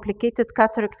of complicated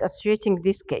cataract associating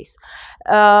this case.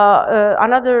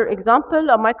 Another example,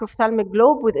 a microphthalmic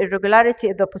globe with irregularity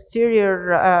at the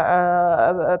posterior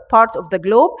part of the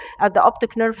globe at the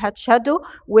optic nerve head shadow,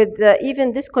 with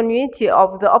even discontinuity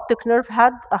of the optic nerve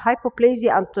head, a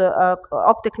hypoplasia, and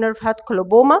optic nerve head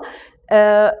coloboma.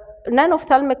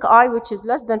 Non-ophthalmic eye, which is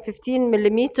less than 15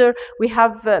 millimeter, we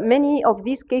have many of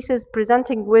these cases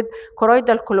presenting with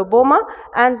choroidal coloboma,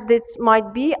 and this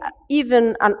might be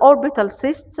even an orbital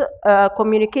cyst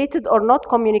communicated or not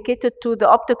communicated to the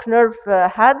optic nerve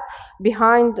head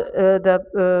behind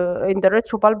in the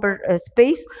retrobulbar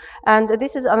space. And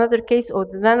this is another case of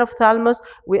the nanophthalmos.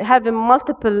 We have a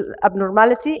multiple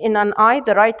abnormality in an eye,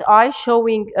 the right eye,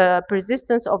 showing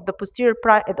persistence of the posterior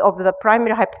of the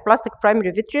primary hyperplastic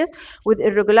primary vitreous with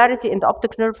irregularity in the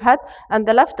optic nerve head, and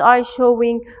the left eye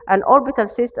showing an orbital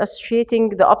cyst associating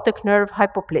the optic nerve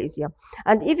hypoplasia.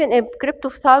 And even in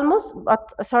cryptophthalmos,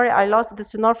 but sorry, I lost the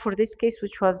sonar for this case,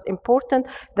 which was important,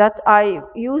 that I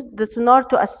used the sonar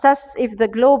to assess if the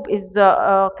globe is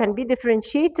can be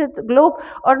differentiated globe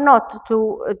or not,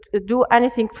 to do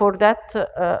anything for that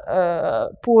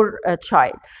poor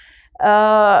child.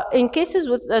 In cases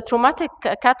with traumatic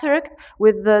cataract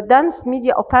with the dense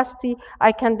media opacity,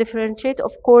 I can differentiate.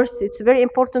 Of course, it's very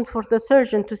important for the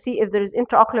surgeon to see if there is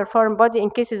intraocular foreign body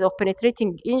in cases of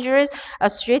penetrating injuries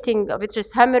associating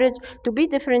vitreous hemorrhage, to be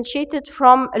differentiated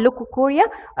from leukocoria,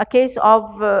 a case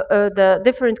of the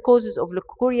different causes of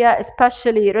leukocoria,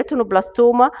 especially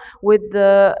retinoblastoma with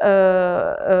the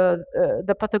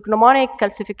pathognomonic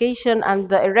calcification and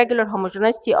the irregular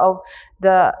homogeneity of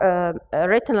the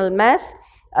retinal mass.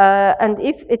 And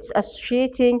if it's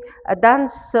associating a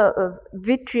dense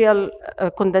vitreal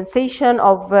condensation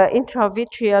of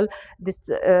intravitreal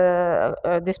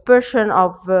dispersion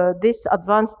of this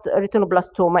advanced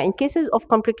retinoblastoma. In cases of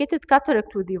complicated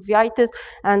cataract with uveitis,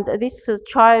 and this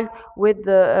child with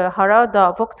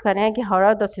Harada,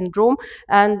 Vogt-Kanagi-Harada syndrome,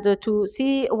 and to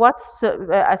see what's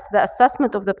as the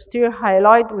assessment of the posterior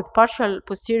hyaloid with partial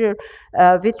posterior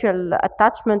vitreal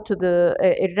attachment to the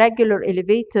irregular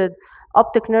elevated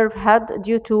optic nerve head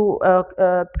due to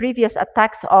previous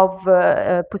attacks of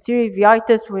posterior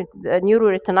uveitis with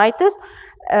neuroretinitis,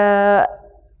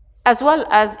 as well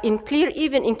as in clear,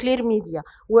 even in clear media,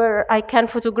 where I can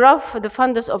photograph the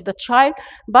fundus of the child,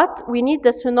 but we need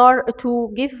the sonar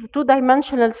to give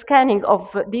two-dimensional scanning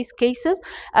of these cases,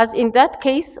 as in that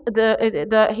case,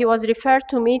 he was referred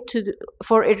to me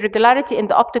for irregularity in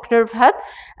the optic nerve head,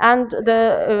 and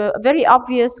the very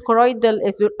obvious choroidal,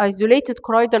 isolated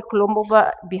choroidal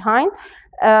columba behind.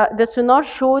 The sonar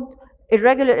showed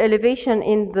irregular elevation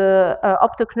in the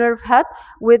optic nerve head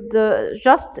with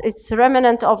just its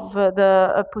remnant of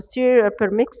the posterior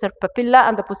permixer papilla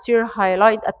and the posterior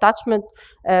hyaloid attachment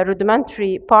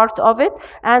rudimentary part of it,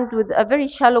 and with a very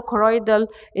shallow choroidal,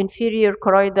 inferior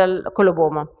choroidal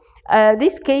coloboma.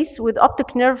 This case with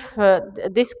optic nerve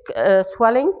disc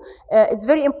swelling, it's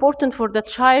very important for the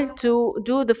child to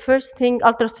do the first thing,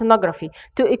 ultrasonography,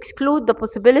 to exclude the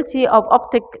possibility of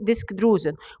optic disc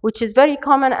drusen, which is very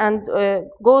common, and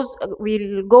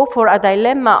we'll go for a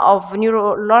dilemma of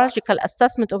neurological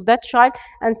assessment of that child,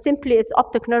 and simply it's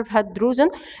optic nerve head drusen.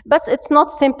 But it's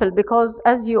not simple, because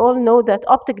as you all know that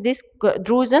optic disc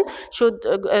drusen should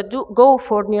go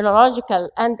for neurological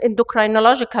and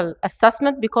endocrinological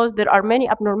assessment, because there are many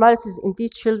abnormalities in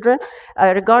these children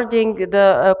regarding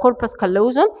the corpus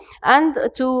callosum, and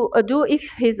to do, if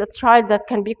he's a child that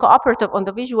can be cooperative on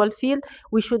the visual field,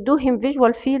 we should do him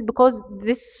visual field, because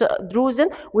this drusen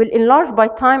will enlarge by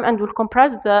time and will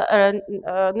compress the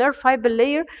nerve fiber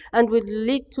layer and will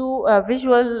lead to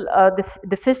visual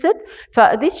deficit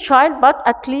for this child, but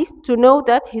at least to know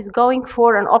that he's going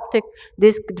for an optic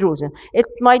disc drusen. It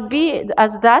might be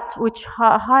as that, which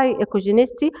high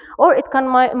echogenicity, or it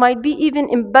might be even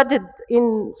embedded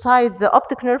inside the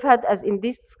optic nerve head, as in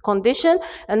this condition,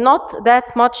 and not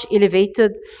that much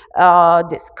elevated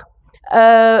disc.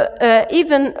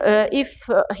 Even if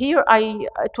here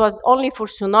it was only for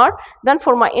sonar, then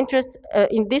for my interest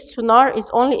in this sonar is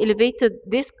only elevated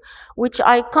disc, which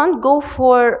I can't go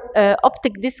for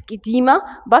optic disc edema,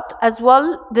 but as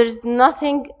well there is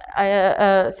nothing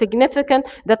significant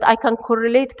that I can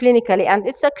correlate clinically, and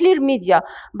it's a clear media,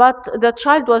 but the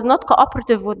child was not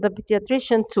cooperative with the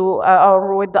pediatrician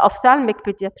or with the ophthalmic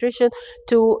pediatrician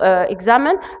to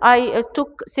examine. I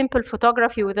took simple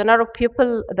photography with a narrow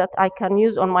pupil that I can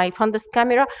use on my fundus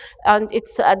camera, and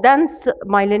it's a dense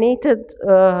myelinated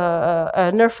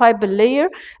nerve fiber layer,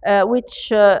 which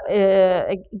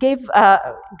gave a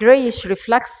grayish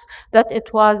reflex that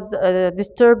it was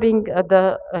disturbing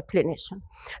the clinician.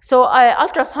 So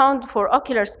ultrasound for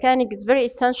ocular scanning is very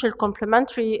essential,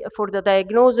 complementary for the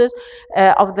diagnosis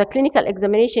of the clinical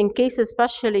examination case,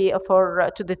 especially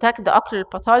to detect the ocular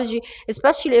pathology,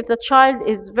 especially if the child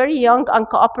is very young,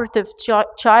 uncooperative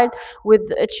child,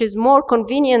 which is more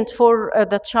convenient for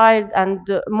the child and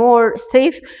more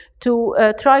safe to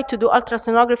try to do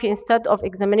ultrasonography instead of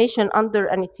examination under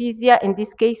anesthesia in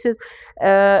these cases,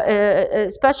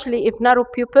 especially if narrow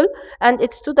pupil, and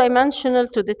it's two-dimensional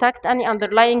to detect any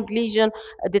underlying lesion,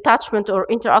 detachment or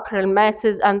intraocular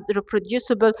masses, and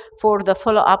reproducible for the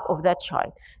follow-up of that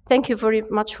child. Thank you very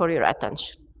much for your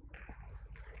attention.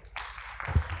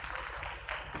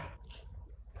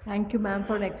 Thank you, ma'am,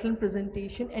 for an excellent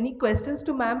presentation. Any questions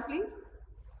to ma'am, please?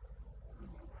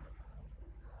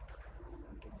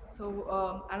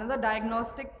 So another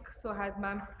diagnostic. So has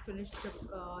ma'am finished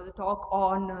the talk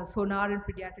on sonar in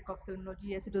pediatric ophthalmology?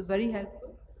 Yes, it was very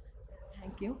helpful.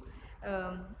 Thank you.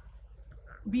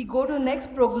 We go to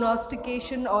next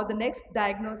prognostication or the next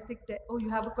diagnostic. Oh, you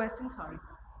have a question? Sorry.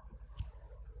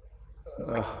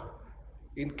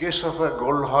 In case of a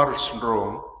Goldhar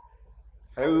syndrome,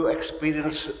 have you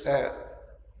experienced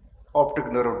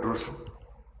optic nerve drusen?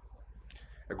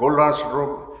 A Goldhar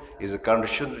syndrome is a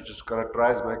condition which is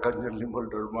characterized by congenital limbal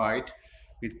dermite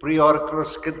with preauricular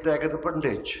skin tag and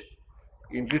appendage.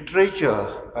 In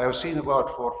literature, I have seen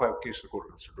about 4 or 5 cases of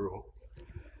Goldhar syndrome,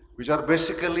 which are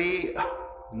basically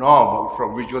normal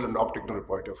from visual and optic nerve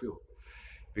point of view.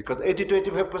 Because 80 to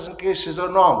 85% cases are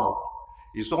normal.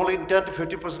 It's only in 10 to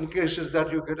 50% cases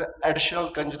that you get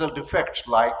additional congenital defects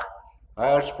like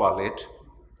iris palate,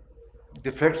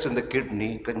 defects in the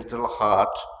kidney, congenital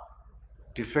heart,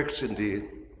 defects in the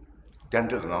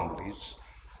dental anomalies.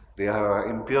 They have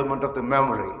impairment of the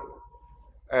memory.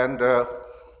 And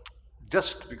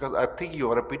just because I think you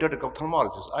are a pediatric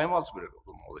ophthalmologist, I am also a pediatric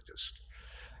ophthalmologist.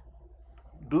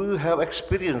 Do you have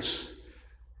experience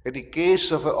any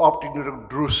case of an optic nerve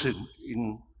drusen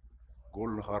in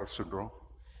Goldenhar syndrome?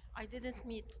 I didn't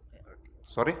meet.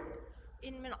 Sorry?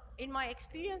 In my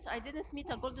experience, I didn't meet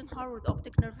a golden hair with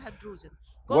optic nerve head drusen.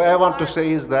 What I want to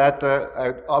say is that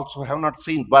I also have not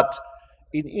seen, but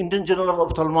in Indian Journal of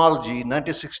Ophthalmology,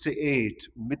 1968,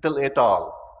 Mittal et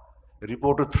al.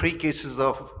 Reported 3 cases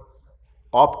of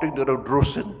optic nerve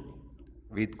drusen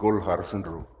with Goldhar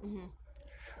syndrome.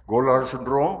 Goldhar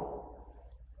syndrome,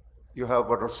 you have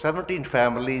about 17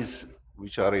 families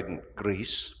which are in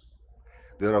Greece.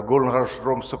 There are Goldhar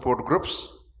syndrome support groups.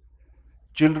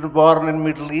 Children born in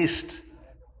Middle East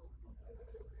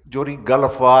during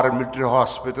Gulf War and military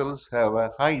hospitals have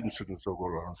a high incidence of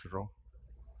Goldhar syndrome.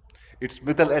 It's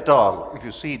Mittal et al. If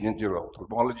you see in Indian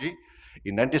ophthalmology,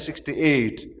 in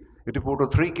 1968, it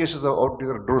reported 3 cases of optic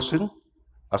nerve drusen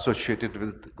associated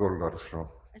with Goldhar syndrome.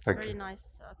 It's very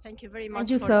nice. Thank you very much. Thank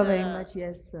you, sir, very much.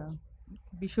 Yes,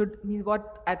 we should.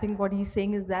 I think what he's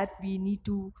saying is that we need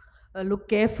to look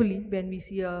carefully when we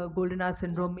see a Goldenhar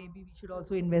syndrome. Maybe we should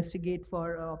also investigate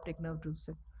for optic nerve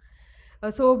drusen.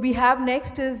 So we have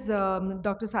next is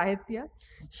Dr. Sahitya.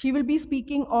 She will be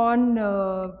speaking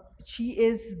on. She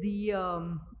is the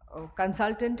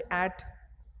consultant at.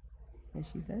 Where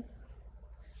she's at?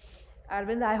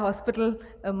 Arvind Eye Hospital,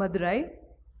 Madurai.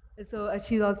 So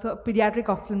she's also a pediatric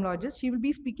ophthalmologist. She will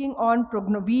be speaking on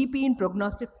VEP in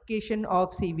prognostication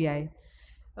of CVI.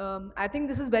 I think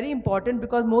this is very important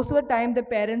because most of the time the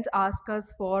parents ask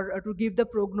us for to give the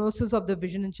prognosis of the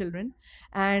vision in children,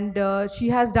 and she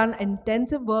has done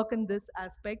intensive work in this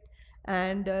aspect.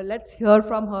 And let's hear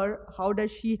from her. How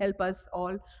does she help us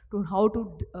all to how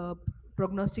to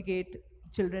prognosticate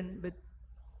children with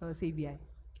CVI?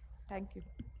 Thank you.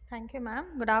 Thank you, ma'am.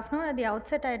 Good afternoon. At the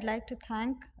outset, I'd like to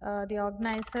thank the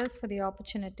organizers for the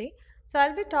opportunity. So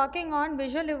I'll be talking on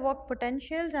visual evoked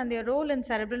potentials and their role in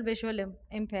cerebral visual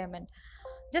impairment.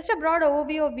 Just a broad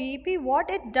overview of VEP. What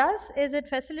it does is it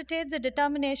facilitates the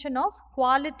determination of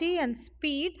quality and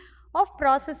speed of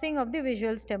processing of the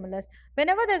visual stimulus.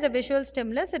 Whenever there's a visual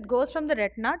stimulus, it goes from the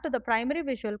retina to the primary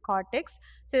visual cortex,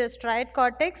 so the striate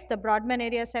cortex, the Brodmann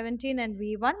area 17 and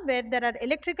V1, where there are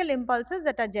electrical impulses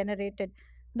that are generated.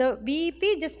 The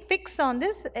VEP just picks on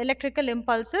this electrical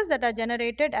impulses that are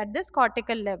generated at this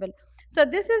cortical level. So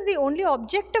this is the only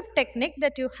objective technique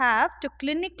that you have to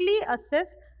clinically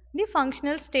assess the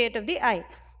functional state of the eye.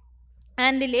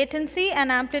 And the latency and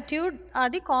amplitude are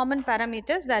the common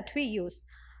parameters that we use.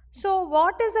 So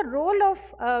what is the role of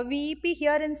VEP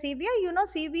here in CVI? You know,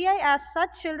 CVI, as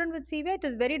such, children with CVI, it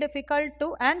is very difficult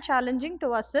to and challenging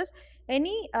to assess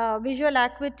any visual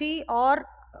acuity or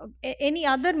any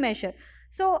other measure.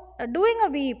 So doing a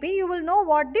VEP, you will know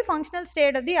what the functional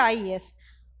state of the eye is.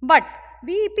 But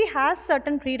VEP has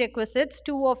certain prerequisites,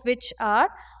 2 of which are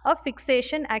a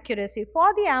fixation accuracy.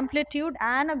 For the amplitude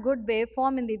and a good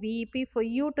waveform in the VEP, for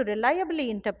you to reliably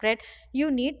interpret,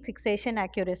 you need fixation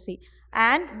accuracy.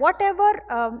 And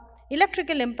whatever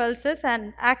electrical impulses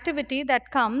and activity that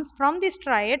comes from the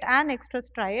striate and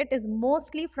extrastriate is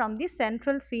mostly from the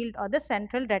central field or the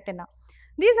central retina.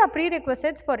 These are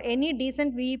prerequisites for any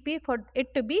decent VEP for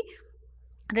it to be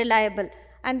reliable.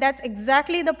 And that's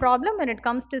exactly the problem when it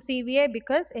comes to CVI,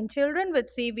 because in children with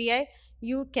CVI,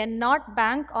 you cannot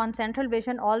bank on central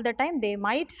vision all the time. They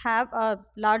might have a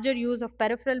larger use of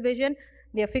peripheral vision.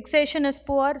 Their fixation is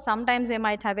poor. Sometimes they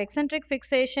might have eccentric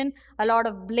fixation. A lot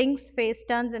of blinks, face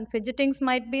turns, and fidgetings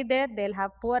might be there. They'll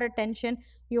have poor attention.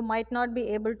 You might not be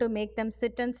able to make them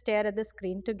sit and stare at the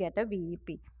screen to get a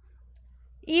VEP.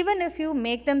 Even if you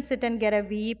make them sit and get a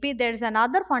VEP, there's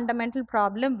another fundamental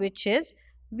problem, which is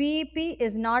VEP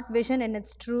is not vision in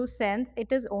its true sense.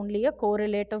 It is only a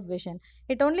correlative vision.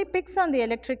 It only picks on the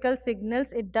electrical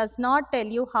signals. It does not tell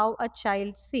you how a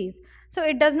child sees. So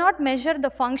it does not measure the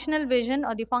functional vision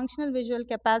or the functional visual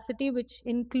capacity, which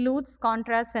includes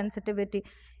contrast sensitivity.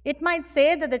 It might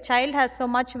say that the child has so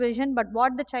much vision, but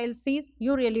what the child sees,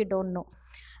 you really don't know.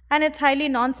 And it's highly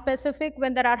non-specific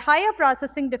when there are higher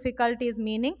processing difficulties,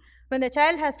 meaning when the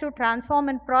child has to transform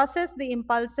and process the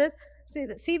impulses.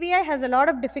 CVI has a lot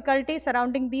of difficulty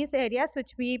surrounding these areas,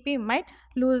 which VEP might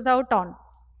lose out on.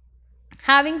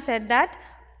 Having said that,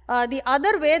 the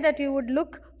other way that you would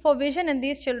look for vision in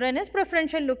these children is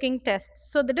preferential looking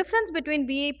tests. So the difference between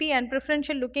VEP and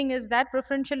preferential looking is that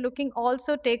preferential looking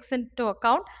also takes into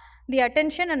account the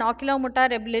attention and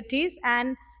oculomotor abilities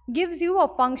and gives you a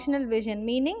functional vision,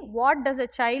 meaning what does a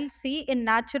child see in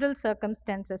natural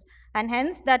circumstances. And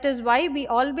hence that is why we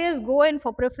always go in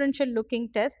for preferential looking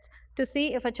tests to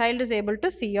see if a child is able to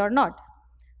see or not.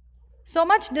 So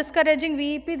much discouraging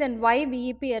VEP, then why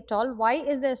VEP at all? Why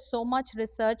is there so much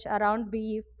research around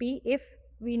VEP if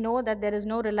we know that there is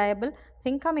no reliable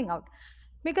thing coming out?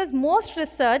 Because most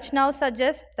research now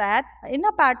suggests that in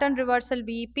a pattern reversal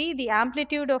VEP, the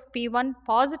amplitude of P1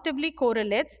 positively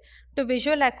correlates to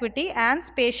visual acuity and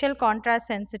spatial contrast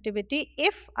sensitivity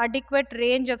if adequate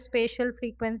range of spatial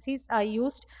frequencies are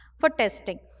used for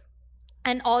testing.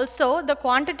 And also the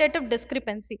quantitative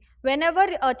discrepancy. Whenever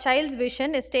a child's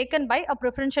vision is taken by a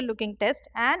preferential looking test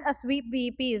and a sweep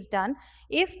VEP is done,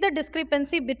 if the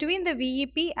discrepancy between the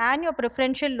VEP and your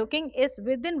preferential looking is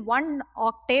within 1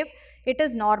 octave, it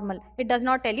is normal. It does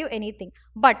not tell you anything.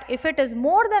 But if it is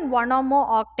more than 1 or more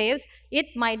octaves, it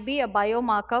might be a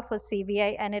biomarker for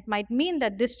CVI, and it might mean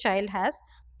that this child has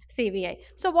CVI.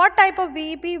 So what type of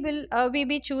VEP will we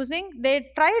be choosing?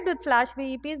 They tried with flash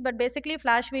VEPs, but basically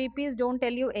flash VEPs don't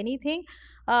tell you anything.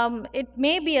 It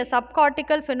may be a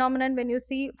subcortical phenomenon when you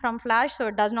see from flash, so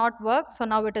it does not work. So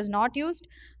now it is not used.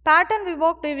 Pattern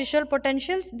evoked visual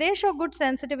potentials, they show good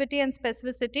sensitivity and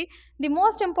specificity. The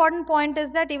most important point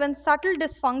is that even subtle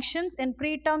dysfunctions in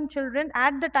preterm children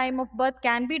at the time of birth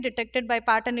can be detected by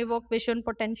pattern evoked visual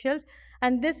potentials,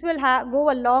 and this will go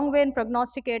a long way in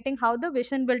prognosticating how the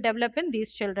vision will develop in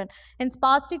these children. In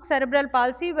spastic cerebral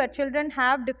palsy, where children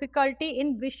have difficulty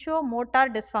in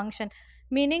visuomotor dysfunction,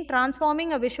 meaning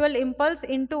transforming a visual impulse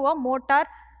into a motor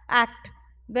act,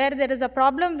 where there is a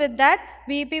problem with that,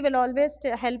 VEP will always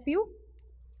help you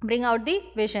bring out the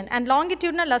vision. And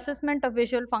longitudinal assessment of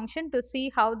visual function to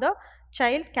see how the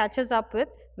child catches up with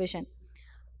vision.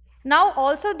 Now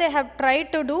also they have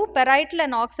tried to do parietal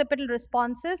and occipital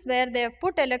responses, where they have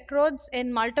put electrodes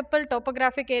in multiple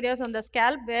topographic areas on the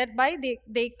scalp, whereby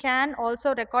they can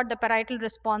also record the parietal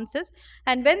responses.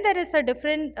 And when there is a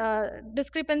different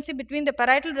discrepancy between the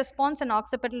parietal response and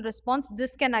occipital response,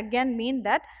 this can again mean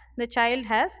that the child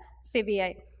has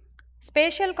CVI.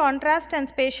 Spatial contrast and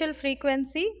spatial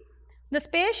frequency. The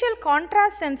spatial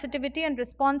contrast sensitivity and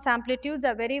response amplitudes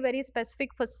are very, very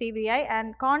specific for CVI,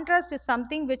 and contrast is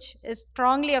something which is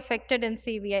strongly affected in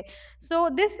CVI. So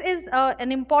this is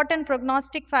an important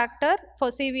prognostic factor for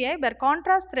CVI, where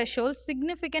contrast thresholds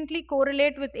significantly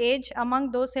correlate with age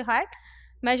among those who had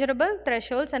measurable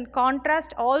thresholds, and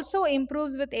contrast also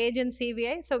improves with age in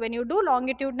CVI. So when you do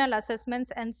longitudinal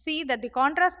assessments and see that the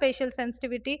contrast spatial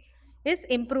sensitivity is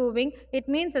improving, it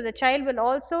means that the child will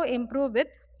also improve with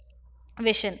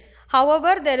vision.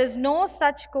 However, there is no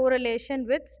such correlation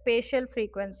with spatial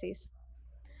frequencies.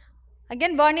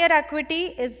 Again, vernier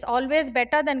acuity is always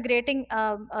better than grading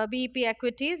VEP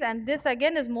acuities, and this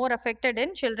again is more affected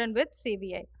in children with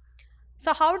CVI.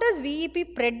 So how does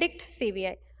VEP predict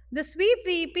CVI? The sweep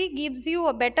VEP gives you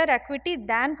a better acuity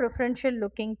than preferential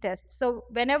looking tests. So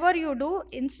whenever you do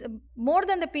more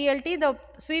than the PLT, the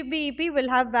sweep VEP will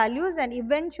have values, and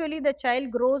eventually the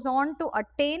child grows on to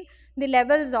attain the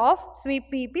levels of sweep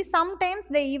VEP. Sometimes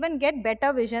they even get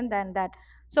better vision than that.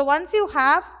 So once you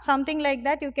have something like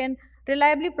that, you can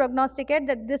reliably prognosticate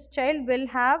that this child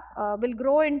will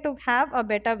grow into have a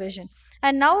better vision.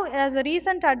 And now, as a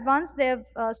recent advance, they have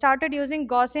started using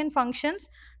Gaussian functions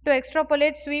to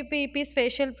extrapolate sweep VEP's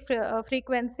facial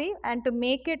frequency and to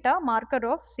make it a marker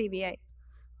of CVI.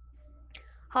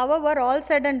 However, all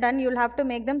said and done, you'll have to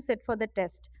make them sit for the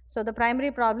test. So the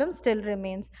primary problem still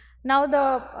remains. Now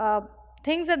the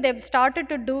things that they've started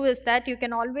to do is that you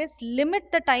can always limit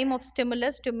the time of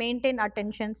stimulus to maintain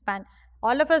attention span.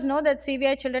 All of us know that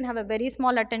CVI children have a very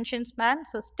small attention span.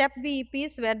 So step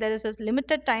VEPs where there is a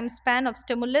limited time span of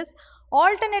stimulus,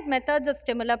 alternate methods of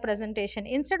stimuli presentation.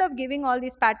 Instead of giving all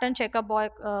these pattern checker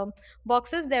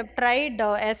boxes, they've tried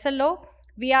SLO,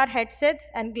 VR headsets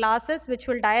and glasses which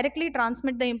will directly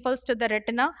transmit the impulse to the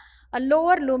retina. A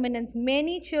lower luminance.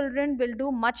 Many children will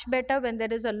do much better when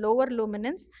there is a lower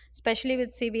luminance, especially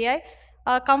with CVI.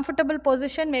 A comfortable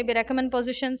position, maybe recommend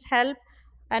positions help.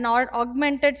 An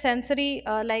augmented sensory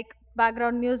like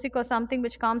background music or something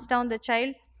which calms down the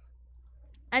child.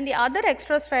 And the other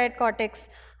extrastriate cortex,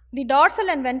 the dorsal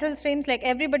and ventral streams, like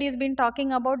everybody has been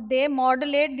talking about, they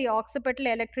modulate the occipital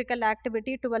electrical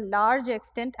activity to a large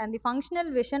extent, and the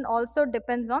functional vision also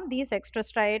depends on these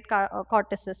extrastriate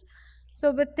cortices.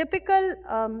 So with typical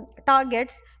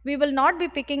targets, we will not be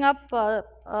picking up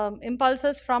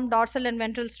impulses from dorsal and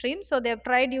ventral streams. So they have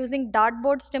tried using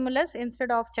dartboard stimulus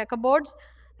instead of checkerboards,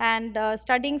 and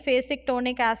studying phasic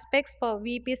tonic aspects for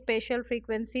VP spatial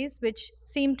frequencies, which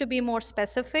seem to be more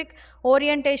specific.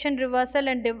 Orientation reversal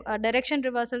and direction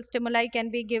reversal stimuli can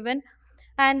be given.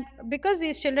 And because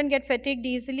these children get fatigued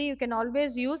easily, you can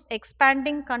always use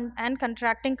expanding and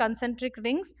contracting concentric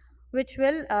rings, which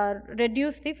will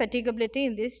reduce the fatigability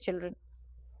in these children.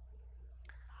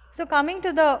 So coming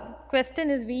to the question,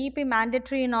 is VEP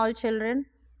mandatory in all children?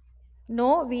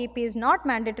 No, VEP is not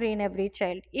mandatory in every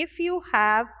child. If you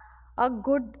have a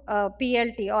good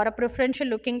PLT or a preferential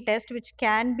looking test which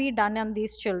can be done on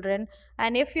these children,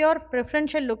 and if your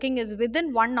preferential looking is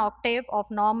within 1 octave of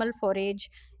normal for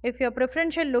age, if your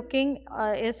preferential looking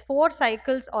is 4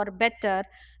 cycles or better,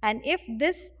 and if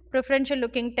this preferential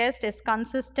looking test is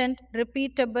consistent,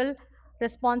 repeatable,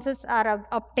 responses are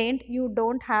obtained, you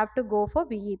don't have to go for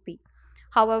VEP.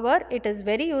 However, it is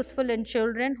very useful in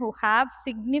children who have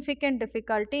significant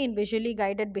difficulty in visually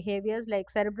guided behaviors like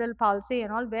cerebral palsy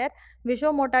and all, where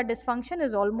visuomotor dysfunction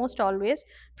is almost always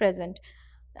present.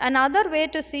 Another way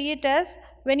to see it is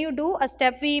when you do a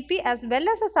step VEP as well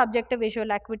as a subjective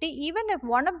visual acuity, even if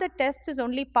one of the tests is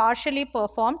only partially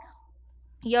performed,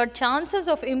 your chances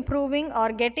of improving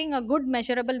or getting a good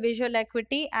measurable visual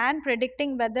acuity and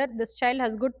predicting whether this child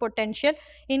has good potential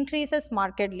increases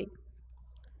markedly.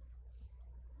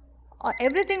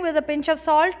 Everything with a pinch of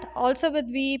salt. Also with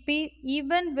VEP,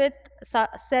 even with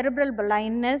cerebral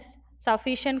blindness,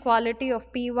 sufficient quality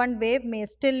of P1 wave may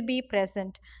still be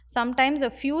present. Sometimes a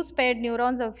few spared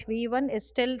neurons of V1 is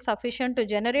still sufficient to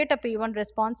generate a P1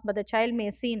 response, but the child may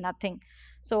see nothing.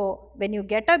 So when you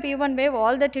get a P1 wave,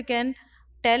 all that you can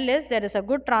tell is there is a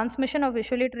good transmission of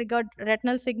visually triggered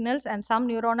retinal signals and some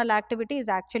neuronal activity is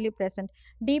actually present.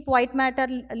 Deep white matter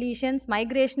lesions,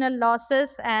 migrational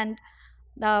losses, and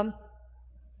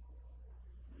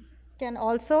can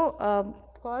also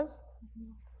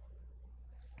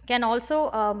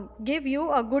give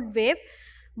you a good wave,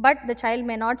 but the child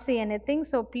may not see anything.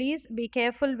 So please be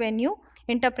careful when you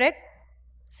interpret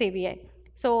CVI.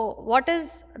 So what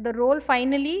is the role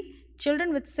finally?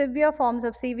 Children with severe forms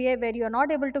of CVI where you are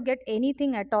not able to get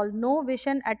anything at all, no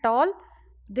vision at all,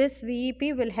 this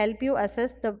VEP will help you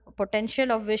assess the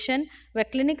potential of vision, where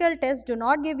clinical tests do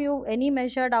not give you any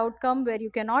measured outcome, where you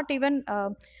cannot even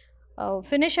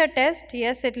finish a test.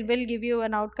 Yes, it will give you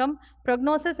an outcome.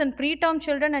 Prognosis in preterm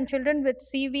children and children with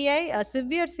CVI,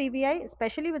 severe CVI,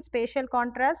 especially with spatial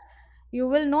contrast, you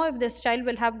will know if this child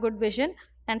will have good vision.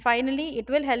 And finally, it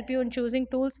will help you in choosing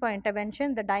tools for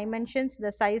intervention, the dimensions,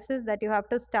 the sizes that you have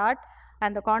to start,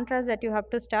 and the contrast that you have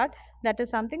to start. That is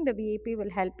something the VEP will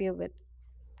help you with.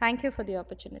 Thank you for the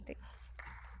opportunity.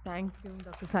 Thank you,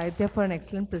 Dr. Saitya, for an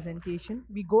excellent presentation.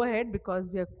 We go ahead because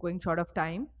we are going short of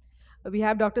time. We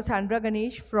have Dr. Sandra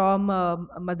Ganesh from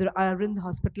Mother Arvind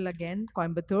Hospital again,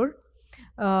 Coimbatore.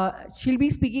 She'll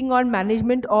be speaking on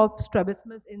management of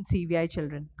strabismus in CVI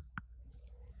children.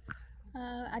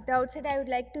 At the outset, I would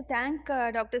like to thank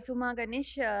Dr. Suma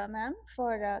Ganesh ma'am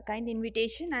for a kind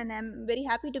invitation, and I'm very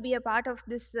happy to be a part of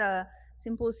this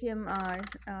symposium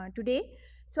today.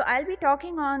 So I'll be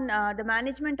talking on the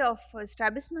management of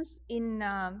strabismus in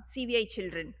CVI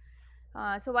children.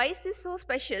 So why is this so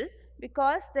special?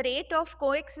 Because the rate of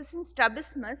coexistence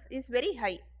strabismus is very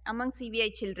high among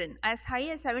CVI children, as high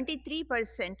as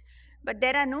 73%, but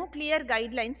there are no clear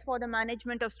guidelines for the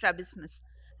management of strabismus.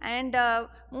 And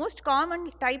most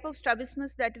common type of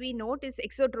strabismus that we note is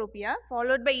exotropia,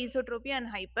 followed by esotropia and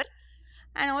hyper.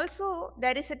 And also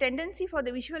there is a tendency for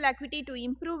the visual acuity to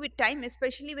improve with time,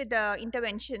 especially with the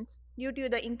interventions due to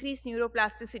the increased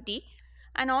neuroplasticity.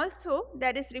 And also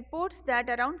there is reports that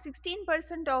around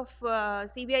 16% of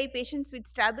CVI patients with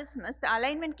strabismus, the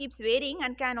alignment keeps varying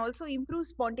and can also improve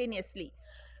spontaneously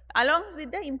along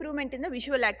with the improvement in the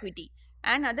visual acuity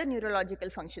and other neurological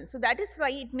functions. So that is why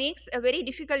it makes a very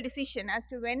difficult decision as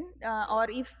to when or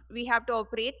if we have to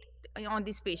operate on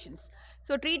these patients.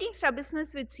 So treating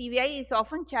strabismus with CVI is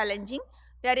often challenging.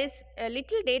 There is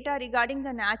little data regarding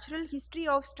the natural history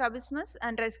of strabismus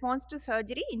and response to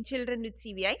surgery in children with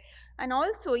CVI, and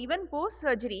also even post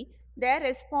surgery their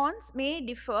response may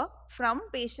differ from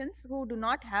patients who do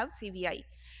not have CVI.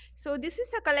 So this is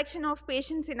a collection of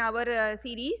patients in our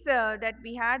series that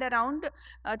we had around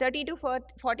 30 to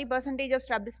 40 percentage of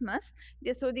strabismus.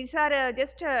 So these are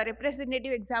just a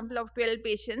representative example of 12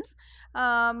 patients.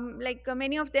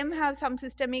 Many of them have some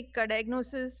systemic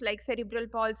diagnosis like cerebral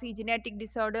palsy, genetic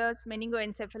disorders,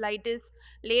 meningoencephalitis,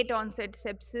 late onset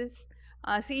sepsis,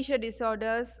 seizure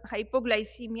disorders,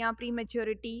 hypoglycemia,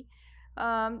 prematurity.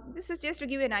 This is just to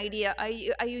give an idea.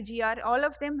 IUGR, all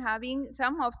of them having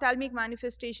some ophthalmic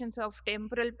manifestations of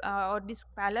temporal or disc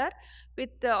pallor, with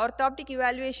orthoptic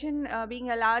evaluation being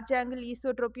a large angle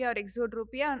esotropia or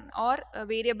exotropia or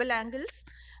variable angles.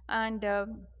 And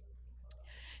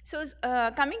so,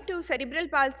 coming to cerebral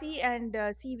palsy and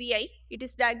CVI, it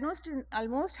is diagnosed in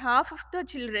almost half of the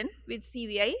children with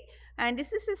CVI, and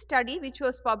this is a study which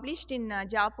was published in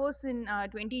JAPOS in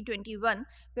 2021,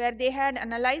 where they had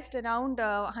analyzed around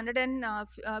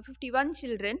 151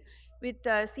 children with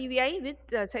CVI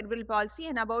with cerebral palsy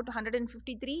and about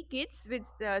 153 kids with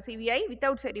CVI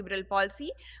without cerebral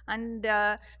palsy, and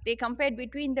they compared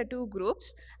between the two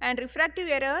groups. And refractive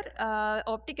error,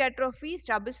 optic atrophy,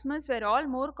 strabismus were all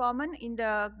more common in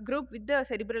the group with the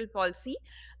cerebral palsy,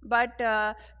 but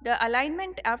the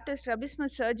alignment after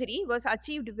strabismus surgery was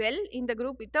achieved well in the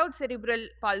group without cerebral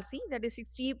palsy, that is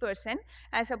 60%,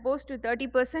 as opposed to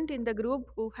 30% in the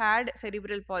group who had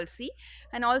cerebral palsy.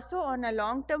 And also on a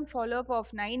long-term follow-up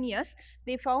of 9 years,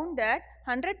 they found that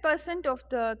 100% of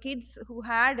the kids who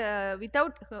had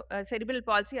without cerebral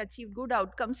palsy achieved good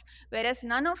outcomes, whereas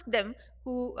none of them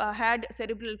who had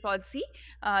cerebral palsy,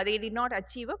 they did not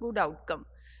achieve a good outcome.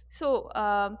 So,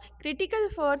 critical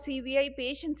for CVI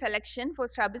patient selection for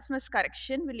strabismus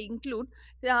correction will include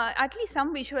at least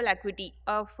some visual acuity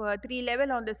of 3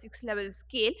 level on the 6 level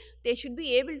scale. They should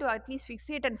be able to at least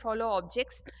fixate and follow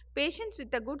objects. Patients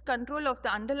with a good control of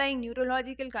the underlying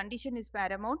neurological condition is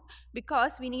paramount,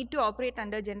 because we need to operate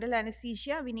under general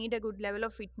anesthesia. We need a good level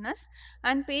of fitness,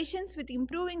 and patients with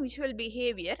improving visual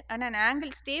behavior and an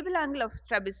angle, stable angle of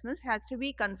strabismus has to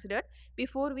be considered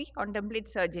before we contemplate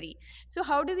surgery. So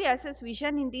how do we assess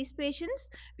vision in these patients?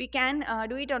 We can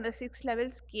do it on a 6 level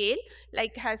scale,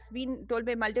 like has been told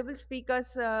by multiple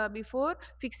speakers before: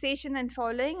 fixation and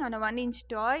following on a 1-inch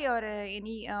toy or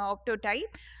any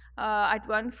optotype. At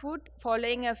 1 foot,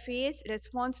 following a face,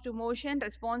 response to motion,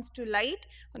 response to light,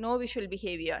 no visual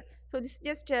behavior. So this is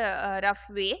just a rough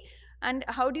way. And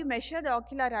how do you measure the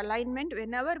ocular alignment?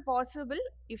 Whenever possible,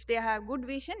 if they have good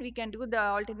vision, we can do the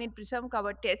alternate prism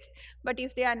cover test. But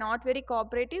if they are not very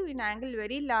cooperative, in angle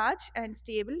very large and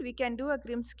stable, we can do a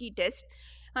Grimsky test.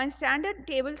 And standard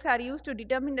tables are used to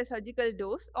determine the surgical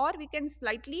dose, or we can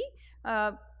slightly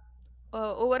over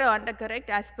or undercorrect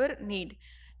as per need.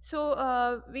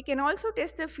 So we can also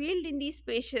test the field in these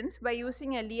patients by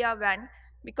using a Leah band,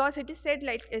 because it is said,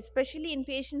 like especially in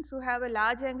patients who have a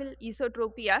large angle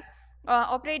esotropia,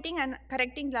 operating and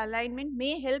correcting the alignment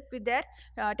may help with their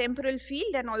temporal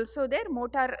field and also their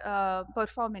motor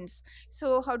performance.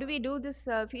 So how do we do this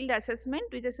field assessment?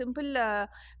 With a simple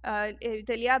with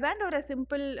a Leah band or a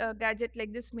simple gadget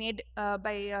like this made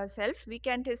by self, we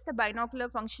can test the binocular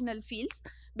functional fields,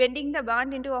 bending the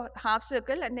band into a half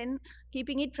circle and then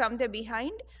keeping it from the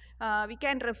behind. We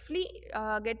can roughly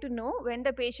get to know when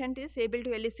the patient is able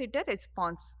to elicit a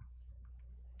response.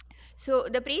 So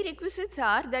the prerequisites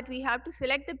are that we have to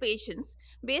select the patients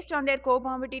based on their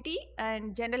comorbidity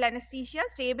and general anesthesia,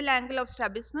 stable angle of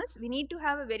strabismus. We need to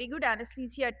have a very good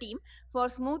anesthesia team for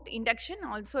smooth induction,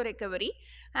 also recovery,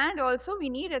 and also we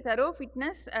need a thorough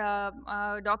fitness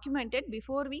documented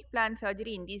before we plan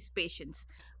surgery in these patients.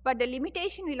 But the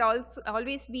limitation will also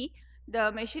always be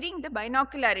the measuring the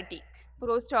binocularity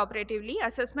post-operatively,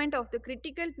 assessment of the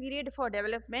critical period for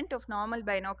development of normal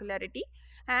binocularity,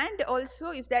 and also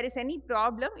if there is any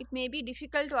problem, it may be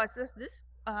difficult to assess this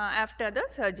after the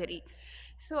surgery.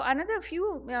 So another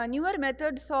few newer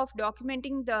methods of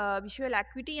documenting the visual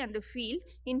acuity and the field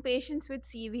in patients with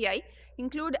CVI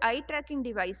include eye tracking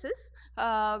devices,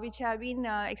 which have been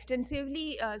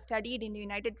extensively studied in the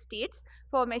United States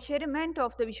for measurement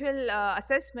of the visual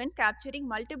assessment, capturing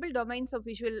multiple domains of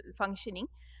visual functioning,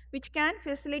 which can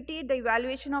facilitate the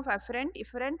evaluation of afferent,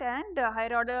 efferent, and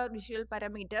higher order visual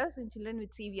parameters in children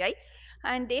with CVI.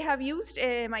 And they have used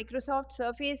a Microsoft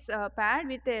Surface pad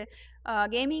with a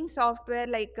gaming software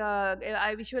like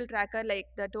a visual tracker like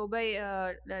the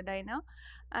Tobai Dyna,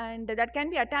 and that can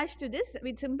be attached to this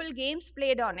with simple games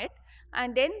played on it.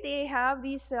 And then they have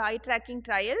these eye tracking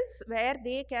trials where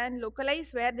they can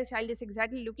localize where the child is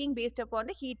exactly looking based upon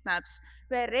the heat maps,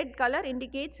 where red color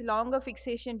indicates longer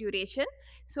fixation duration.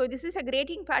 So this is a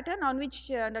grading pattern on which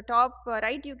the top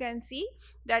right you can see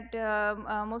that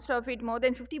most of it, more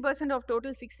than 50% of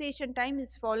total fixation time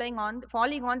is falling on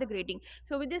the grading.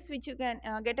 So with this, which you can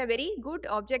get a very good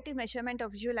objective measurement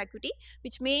of visual acuity,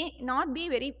 which may not be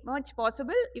very much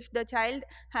possible if the child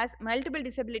has multiple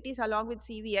disabilities along with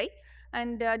CVI.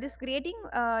 And this grading,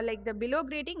 like the below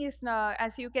grading is,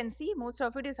 as you can see, most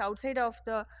of it is outside of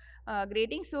the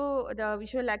grading. So the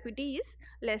visual acuity is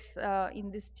less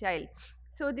in this child.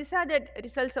 So these are the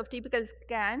results of typical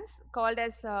scans called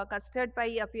as custard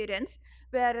pie appearance,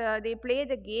 where they play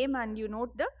the game and you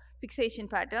note the fixation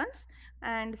patterns.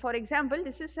 And for example,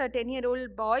 this is a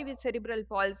 10-year-old boy with cerebral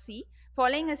palsy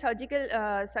following a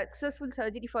successful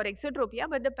surgery for exotropia,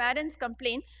 but the parents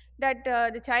complain that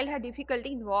the child had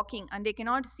difficulty in walking and they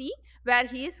cannot see where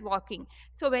he is walking.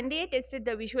 So when they tested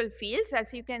the visual fields,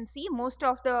 as you can see, most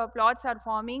of the plots are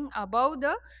forming above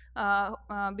the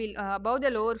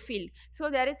lower field. So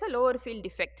there is a lower field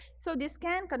defect. So this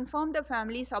can confirm the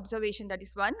family's observation, that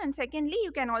is one. And secondly,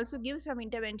 you can also give some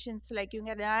interventions like you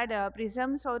can add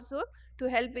prisms also to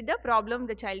help with the problem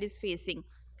the child is facing.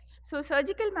 So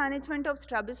surgical management of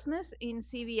strabismus in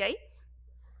CVI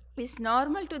is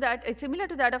normal to that, similar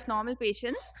to that of normal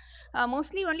patients.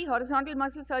 Mostly only horizontal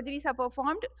muscle surgeries are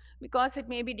performed because it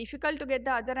may be difficult to get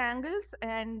the other angles,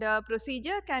 and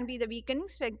procedure can be the weakening,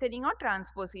 strengthening, or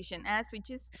transposition, as which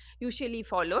is usually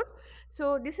followed.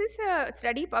 So this is a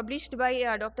study published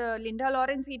by Dr. Linda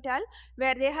Lawrence et al.,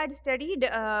 where they had studied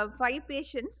 5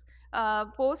 patients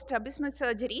post strabismus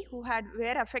surgery who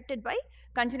were affected by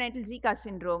congenital Zika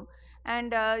syndrome.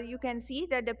 And you can see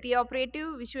that the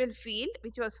preoperative visual field,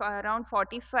 which was around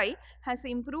 45, has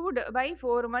improved by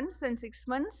 4 months and 6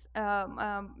 months,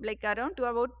 like around to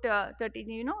about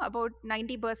 30, about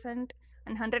 90%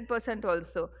 and 100%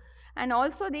 also. And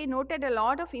also they noted a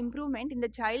lot of improvement in the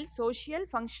child's social,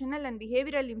 functional, and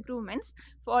behavioral improvements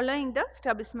following the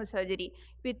strabismus surgery,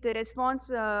 with the response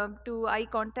to eye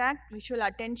contact, visual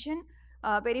attention,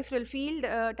 peripheral field,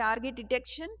 target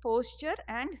detection, posture,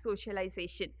 and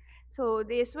socialization. So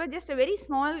these were just a very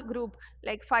small group,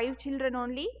 like 5 children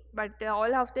only, but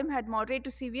all of them had moderate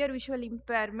to severe visual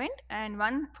impairment, and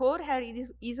 4 had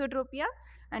esotropia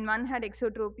and 1 had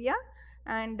exotropia,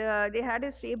 and they had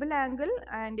a stable angle,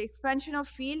 and expansion of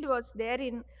field was there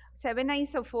in 7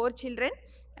 eyes of 4 children.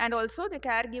 And also the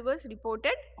caregivers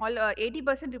reported, all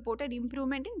 80% reported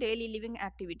improvement in daily living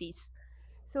activities.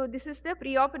 So this is the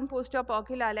pre-op and post-op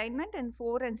ocular alignment in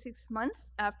 4 and 6 months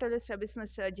after the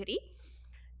strabismus surgery.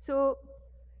 So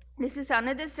this is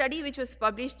another study which was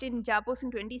published in JAPOS in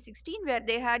 2016, where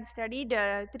they had studied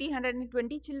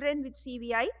 320 children with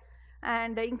CVI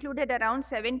and included around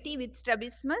 70 with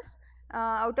strabismus,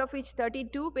 out of which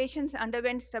 32 patients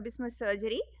underwent strabismus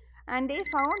surgery. And they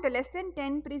found less than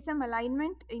 10 prism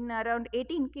alignment in around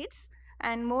 18 kids,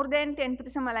 and more than 10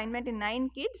 prism alignment in 9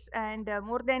 kids, and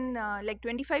more than like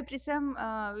 25 prism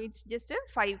with just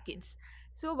 5 kids.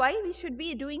 So why we should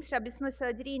be doing strabismus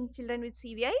surgery in children with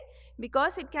CVI?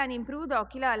 Because it can improve the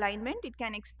ocular alignment, it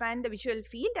can expand the visual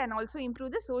field, and also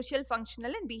improve the social,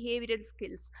 functional, and behavioral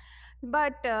skills.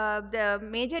 But the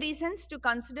major reasons to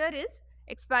consider is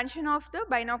expansion of the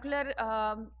binocular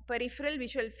peripheral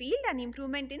visual field and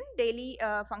improvement in daily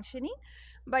functioning.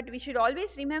 But we should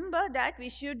always remember that we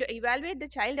should evaluate the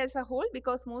child as a whole,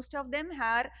 because most of them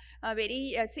are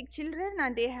very sick children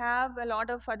and they have a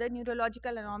lot of other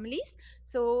neurological anomalies.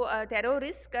 So thorough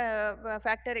risk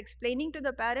factor explaining to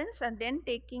the parents and then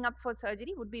taking up for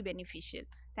surgery would be beneficial.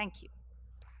 Thank you.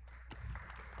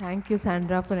 Thank you,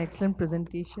 Sandra, for an excellent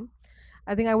presentation.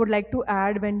 I think I would like to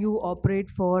add, when you operate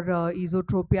for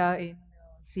esotropia in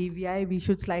CVI, we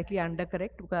should slightly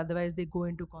undercorrect, because otherwise they go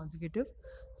into consecutive.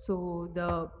 So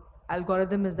the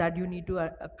algorithm is that you need to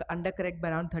undercorrect by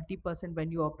around 30%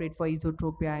 when you operate for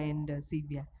esotropia and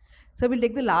CVI. So we'll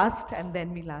take the last and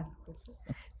then we'll ask question.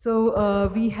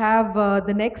 So we have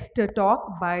the next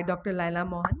talk by Dr. Laila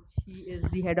Mohan. He is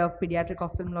the head of pediatric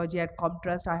ophthalmology at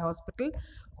Comtrust Eye Hospital,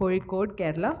 Kozhikode,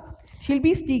 Kerala. She'll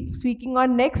be speaking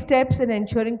on next steps in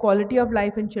ensuring quality of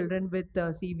life in children with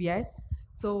CVI.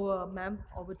 So, ma'am,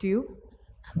 over to you.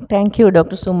 Thank you,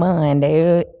 Dr. Suma and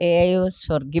AIOS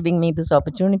for giving me this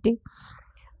opportunity.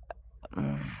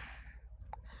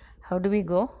 How do we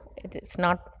go? It's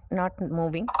not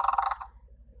moving.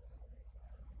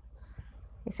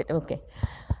 Is it okay?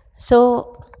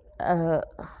 So,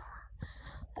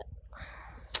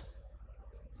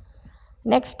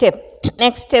 next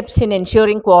steps in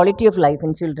ensuring quality of life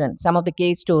in children. Some of the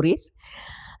case stories.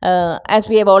 As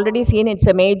we have already seen, it's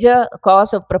a major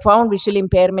cause of profound visual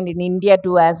impairment in India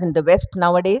too, as in the West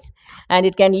nowadays, and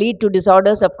it can lead to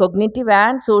disorders of cognitive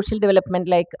and social development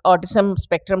like autism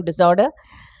spectrum disorder.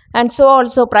 And so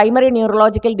also primary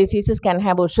neurological diseases can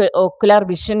have ocular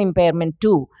vision impairment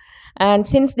too. And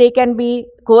since they can be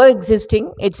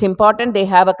coexisting, it's important they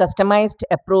have a customized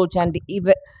approach, and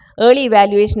early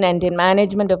evaluation and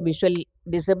management of visual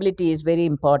disability is very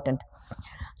important.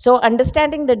 So,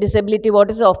 understanding the disability, what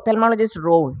is the ophthalmologist's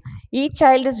role? Each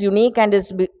child is unique and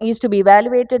is to be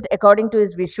evaluated according to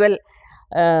his visual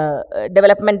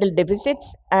developmental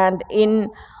deficits. And in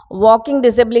walking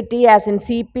disability, as in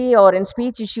CP or in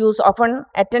speech issues, often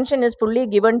attention is fully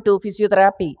given to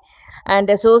physiotherapy, and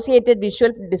associated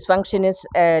visual dysfunction is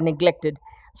neglected.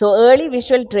 So, early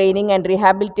visual training and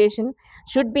rehabilitation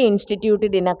should be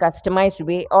instituted in a customized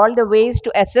way. All the ways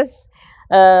to assess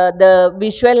the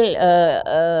visual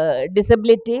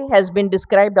disability has been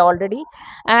described already,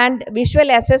 and visual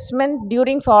assessment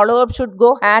during follow-up should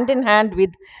go hand in hand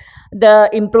with the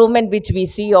improvement which we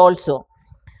see also.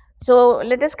 So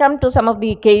let us come to some of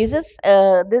the cases.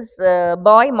 This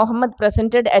boy Mohammed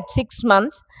presented at 6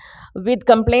 months with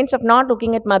complaints of not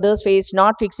looking at mother's face,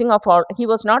 not fixing or he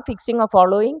was not fixing or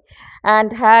following,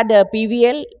 and had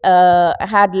PVL,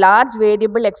 had large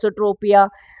variable exotropia,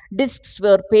 discs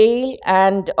were pale,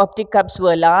 and optic cups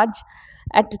were large.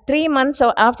 At 3 months,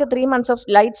 or after 3 months of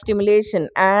light stimulation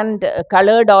and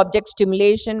colored object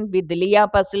stimulation with the Lia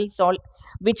puzzles,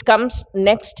 which comes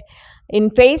next. In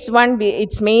phase 1,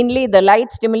 it's mainly the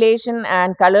light stimulation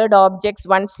and colored objects.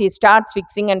 Once he starts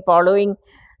fixing and following,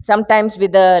 sometimes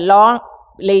with a long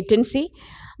latency,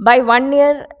 by 1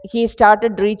 year he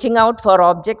started reaching out for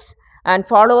objects, and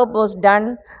follow-up was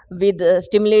done with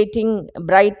stimulating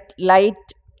bright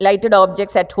lighted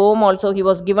objects at home. Also,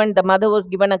 the mother was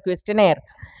given a questionnaire.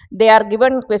 They are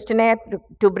given questionnaire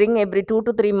to bring every 2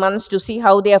 to 3 months to see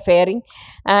how they are faring,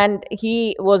 and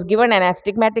he was given an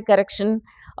astigmatic correction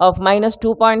of minus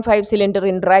 2.5 cylinder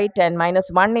in right and minus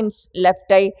 1 in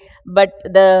left eye, but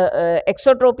the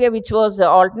exotropia, which was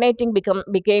alternating,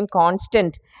 became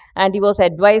constant, and he was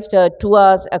advised 2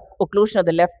 hours occlusion of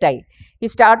the left eye. He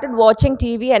started watching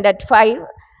TV, and at 5,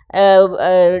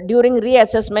 during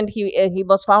reassessment, he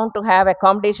was found to have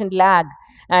accommodation lag,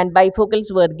 and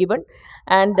bifocals were given,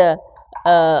 and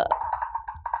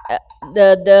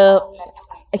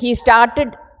he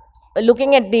started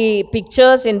looking at the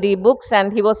pictures in the books,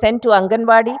 and he was sent to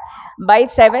Anganwadi. By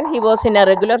 7, he was in a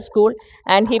regular school,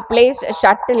 and he plays a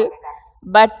shuttle,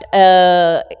 but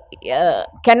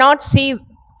cannot see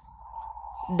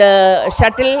the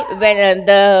shuttle when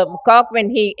the cock when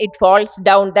it falls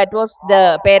down. That was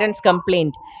the parents'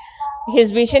 complaint.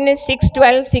 His vision is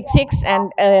 612, 66,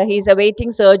 and he's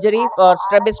awaiting surgery for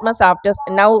strabismus. After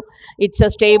now, it's a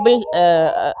stable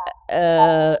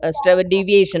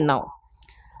deviation now.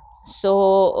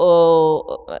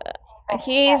 So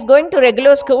he is going to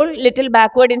regular school, little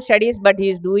backward in studies, but he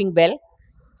is doing well.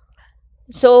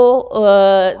 So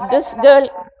this girl,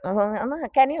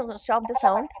 can you stop the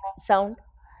sound?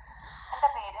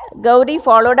 Gauri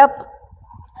followed up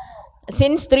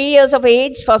since 3 years of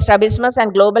age for strabismus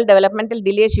and global developmental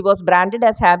delay. She was branded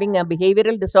as having a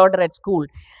behavioral disorder at school,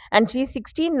 and she's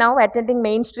 16 now, attending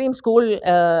mainstream school.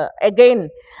 Again,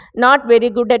 not very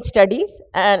good at studies,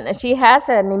 and she has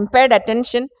an impaired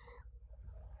attention,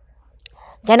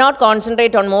 cannot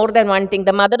concentrate on more than one thing.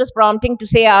 The mother is prompting to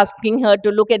say, asking her to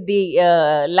look at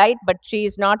the light, but she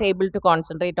is not able to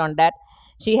concentrate on that.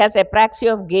 She has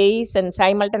apraxia of gaze and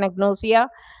simultanagnosia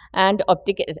and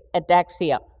optic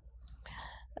ataxia.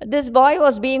 This boy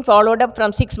was being followed up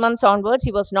from 6 months onwards.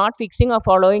 He was not fixing or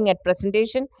following at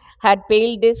presentation, had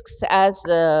pale discs, as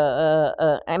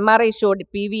MRI showed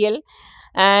PVL,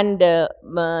 and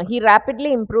he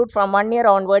rapidly improved from 1 year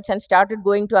onwards and started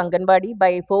going to Anganwadi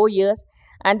by 4 years.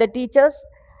 And the teachers,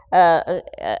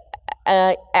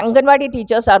 Anganwadi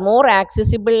teachers are more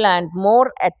accessible and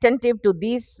more attentive to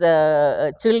these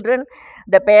children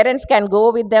The parents can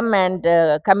go with them and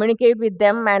communicate with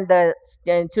them, and the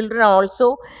children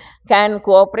also can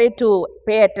cooperate to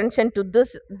pay attention to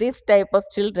this type of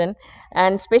children.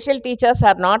 And special teachers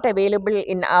are not available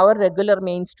in our regular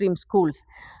mainstream schools.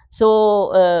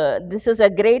 So this is a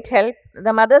great help.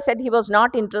 The mother said he was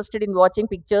not interested in watching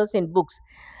pictures in books.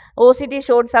 OCT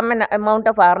showed some amount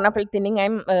of Arnafel thinning.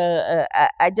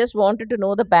 I just wanted to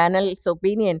know the panel's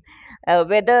opinion,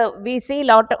 whether we see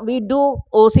we do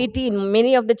OCT in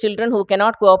many of the children who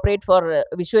cannot cooperate for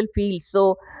visual fields.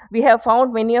 So we have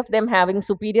found many of them having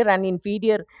superior and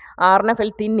inferior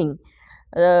Arnafel thinning.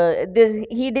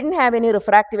 He didn't have any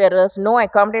refractive errors, no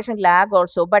accommodation lag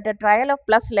also, but a trial of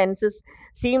plus lenses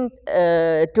seemed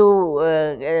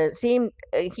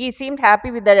he seemed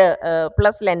happy with the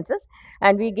plus lenses,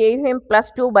 and we gave him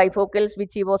 +2 bifocals,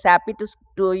 which he was happy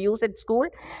to use at school.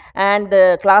 And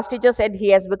the class teacher said he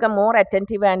has become more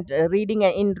attentive and reading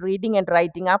and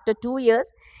writing. After 2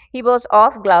 years, he was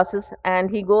off glasses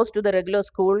and he goes to the regular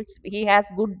schools. He has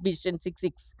good vision,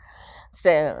 6/6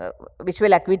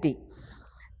 visual acuity.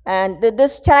 And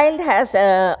this child has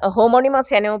a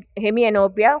homonymous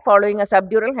hemianopia following a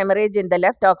subdural hemorrhage in the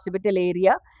left occipital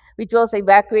area, which was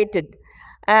evacuated.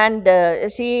 And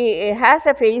she has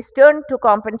a face turn to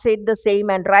compensate the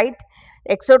same, and right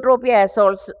exotropia as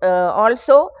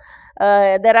also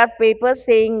there are papers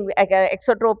saying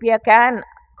exotropia can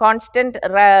constant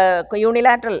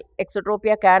unilateral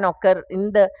exotropia can occur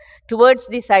in the towards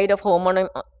the side of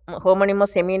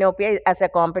homonymous hemianopia as a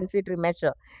compensatory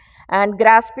measure. And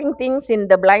grasping things in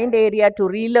the blind area to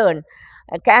relearn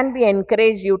can be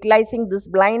encouraged utilizing this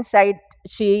blind sight.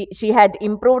 She had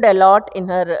improved a lot in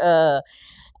her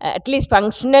at least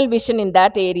functional vision in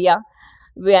that area,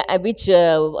 which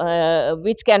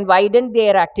can widen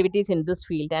their activities in this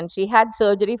field. And she had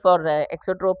surgery for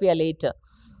exotropia later.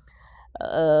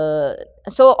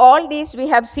 So all these we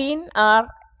have seen are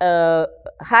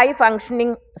high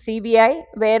functioning CVI,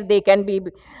 where they can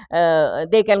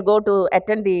go to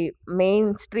attend the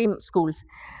mainstream schools.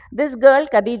 This girl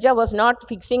Khadija was not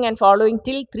fixing and following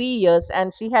till 3 years,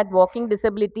 and she had walking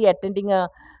disability attending a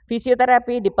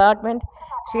physiotherapy department.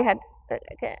 She had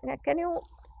can you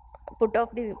put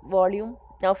off the volume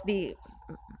of the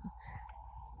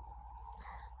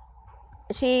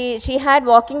she had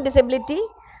walking disability,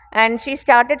 and she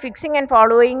started fixing and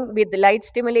following with light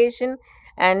stimulation,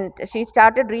 and she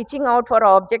started reaching out for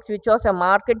objects, which was a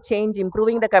marked change,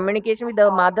 improving the communication with her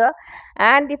mother,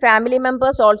 and the family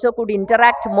members also could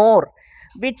interact more,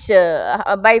 which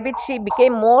by which she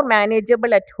became more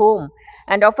manageable at home.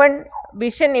 And often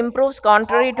vision improves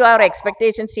contrary to our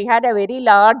expectations. She had a very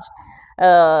large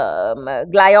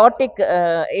gliotic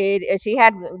she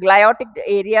had gliotic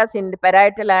areas in the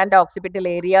parietal and occipital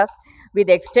areas. With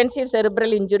extensive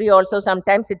cerebral injury also,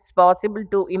 sometimes it's possible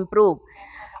to improve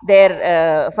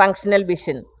their functional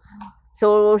vision.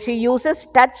 So she uses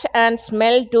touch and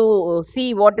smell to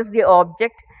see what is the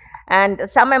object, and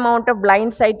some amount of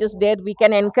blind sight is there. We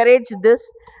can encourage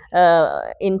this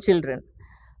in children.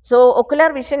 So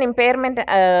ocular vision impairment,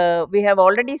 we have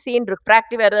already seen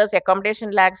refractive errors,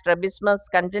 accommodation lag, strabismus,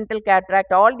 congenital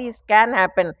cataract. All these can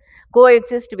happen,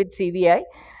 coexist with CVI.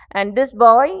 And this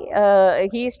boy,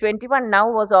 he is 21 now,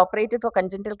 was operated for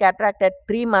congenital cataract at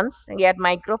 3 months. He had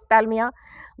microphthalmia,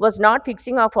 was not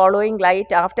fixing or following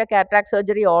light after cataract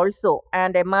surgery also,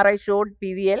 and MRI showed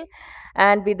PVL.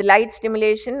 And with light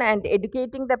stimulation and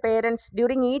educating the parents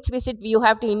during each visit, you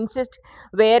have to insist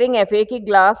wearing FAK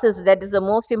glasses. That is the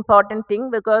most important thing,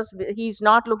 because he is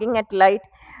not looking at light.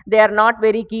 They are not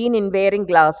very keen in wearing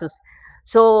glasses.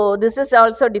 So this is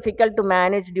also difficult to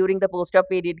manage during the post-op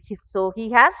period. So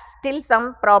he has still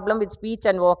some problem with speech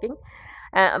and walking,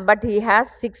 but he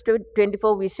has 6 to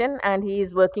 24 vision, and he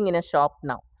is working in a shop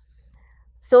now.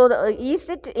 So is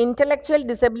it intellectual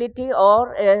disability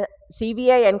or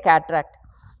CVI and cataract?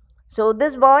 So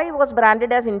this boy was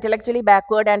branded as intellectually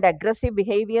backward and aggressive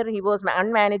behavior. He was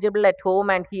unmanageable at home,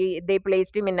 and they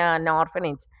placed him in an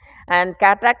orphanage. And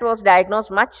cataract was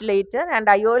diagnosed much later, and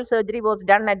IOL surgery was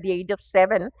done at the age of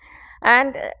 7.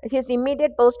 And his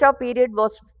immediate post-op period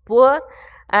was poor,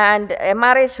 and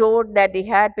MRI showed that he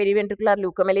had periventricular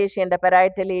leukomalacia in the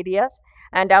parietal areas.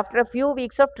 And after a few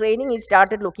weeks of training, he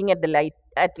started looking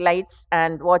at lights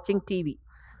and watching TV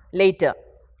later.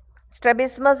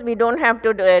 Strabismus, we don't have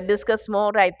to discuss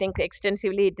more. I think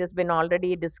extensively it has been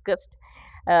already discussed.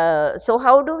 So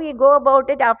how do we go about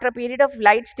it? After a period of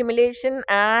light stimulation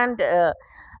and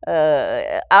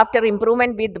after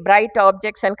improvement with bright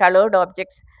objects and colored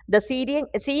objects, the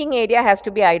seeing area has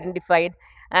to be identified,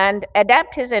 and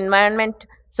adapt his environment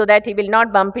so that he will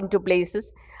not bump into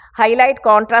places. Highlight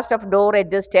contrast of door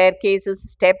edges, staircases,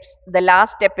 steps, the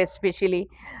last step especially.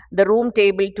 The room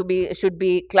table should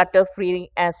be clutter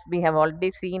free, as we have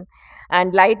already seen.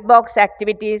 And light box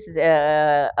activities,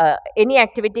 any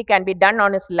activity can be done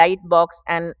on his light box,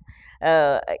 and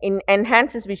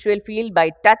enhance his visual field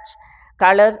by touch,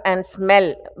 color and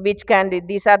smell, which can be,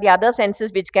 these are the other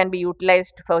senses which can be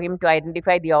utilized for him to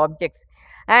identify the objects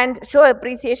and show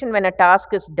appreciation when a task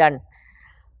is done.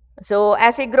 So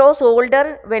as he grows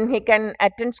older, when he can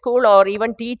attend school or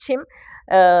even teach him,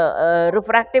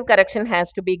 refractive correction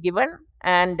has to be given,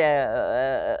 and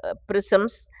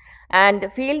prisms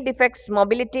and field defects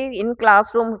mobility in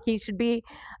classroom. He should be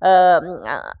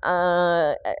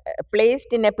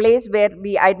placed in a place where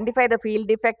we identify the field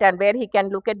defect and where he can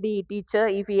look at the teacher.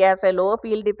 If he has a lower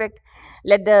field defect,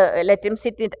 let him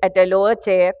sit at a lower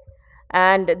chair.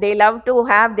 And they love to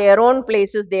have their own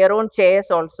places, their own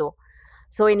chairs also.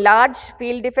 So in large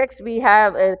field defects, we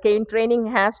have cane training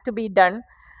has to be done.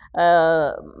 We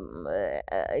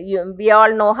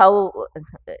all know how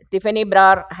Tiffany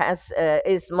Brar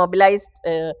is mobilized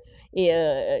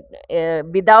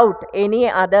without any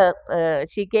other.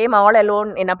 She came all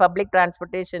alone in a public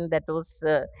transportation. That was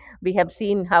we have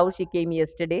seen how she came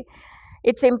yesterday.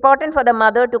 It's important for the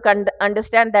mother to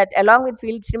understand that along with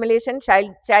field stimulation,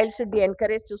 child should be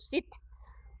encouraged to sit,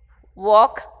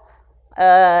 walk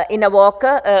in a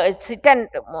walker, sit and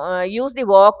use the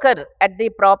walker at the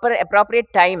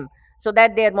appropriate time, so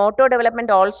that their motor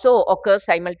development also occurs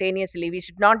simultaneously. We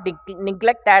should not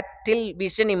neglect that till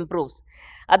vision improves.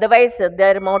 Otherwise,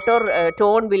 their motor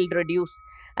tone will reduce.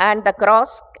 And the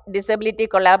cross disability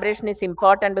collaboration is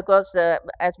important because,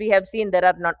 as we have seen, there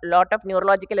are a lot of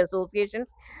neurological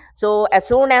associations. So as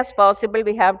soon as possible,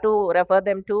 we have to refer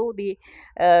them to the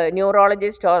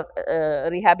neurologist or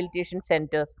rehabilitation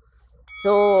centers.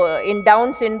 So in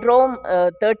Down syndrome,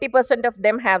 30% of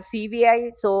them have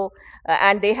CVI. So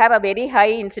and they have a very high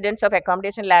incidence of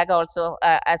accommodation lag also,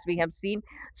 as we have seen.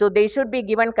 So they should be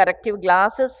given corrective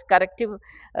glasses, corrective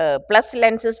plus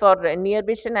lenses for near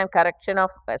vision, and correction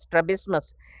of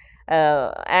strabismus,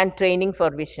 and training for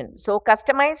vision. So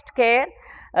customized care,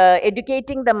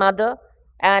 educating the mother,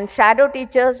 and shadow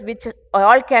teachers, which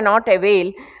all cannot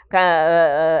avail.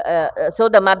 So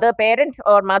the parent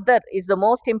or mother is the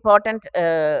most important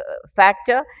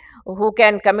factor, who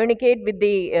can communicate with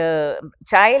the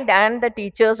child and the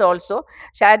teachers also.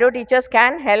 Shadow teachers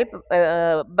can help,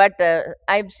 but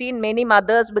I've seen many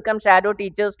mothers become shadow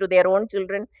teachers to their own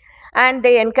children, and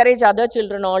they encourage other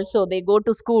children also. They go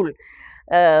to school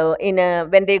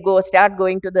when they start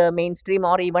going to the mainstream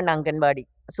or even Anganwadi.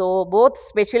 So both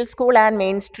special school and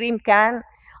mainstream can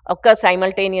occur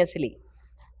simultaneously.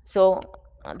 So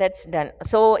that's done.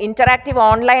 So interactive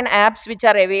online apps which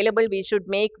are available, we should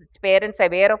make parents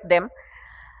aware of them,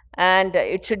 and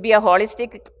it should be a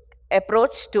holistic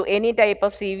approach to any type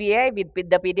of CVI with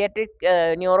the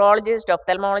pediatric neurologist,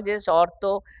 ophthalmologist,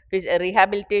 ortho,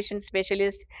 rehabilitation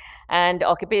specialist, and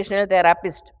occupational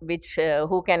therapist,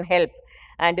 who can help.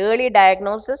 And early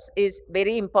diagnosis is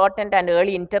very important, and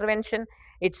early intervention.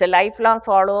 It's a lifelong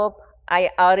follow-up.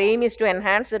 Our aim is to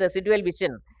enhance the residual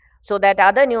vision, so that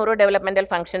other neurodevelopmental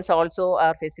functions also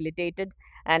are facilitated,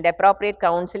 and appropriate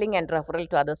counseling and referral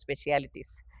to other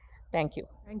specialities. Thank you.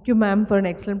 Thank you, ma'am, for an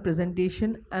excellent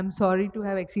presentation. I'm sorry to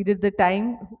have exceeded the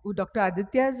time. Dr.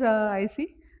 Aditya's IC?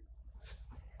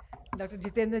 Dr.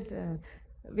 Jitendra,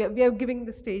 we are giving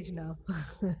the stage now.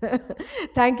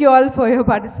 Thank you all for your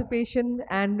participation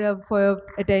and for your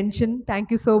attention.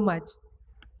 Thank you so much.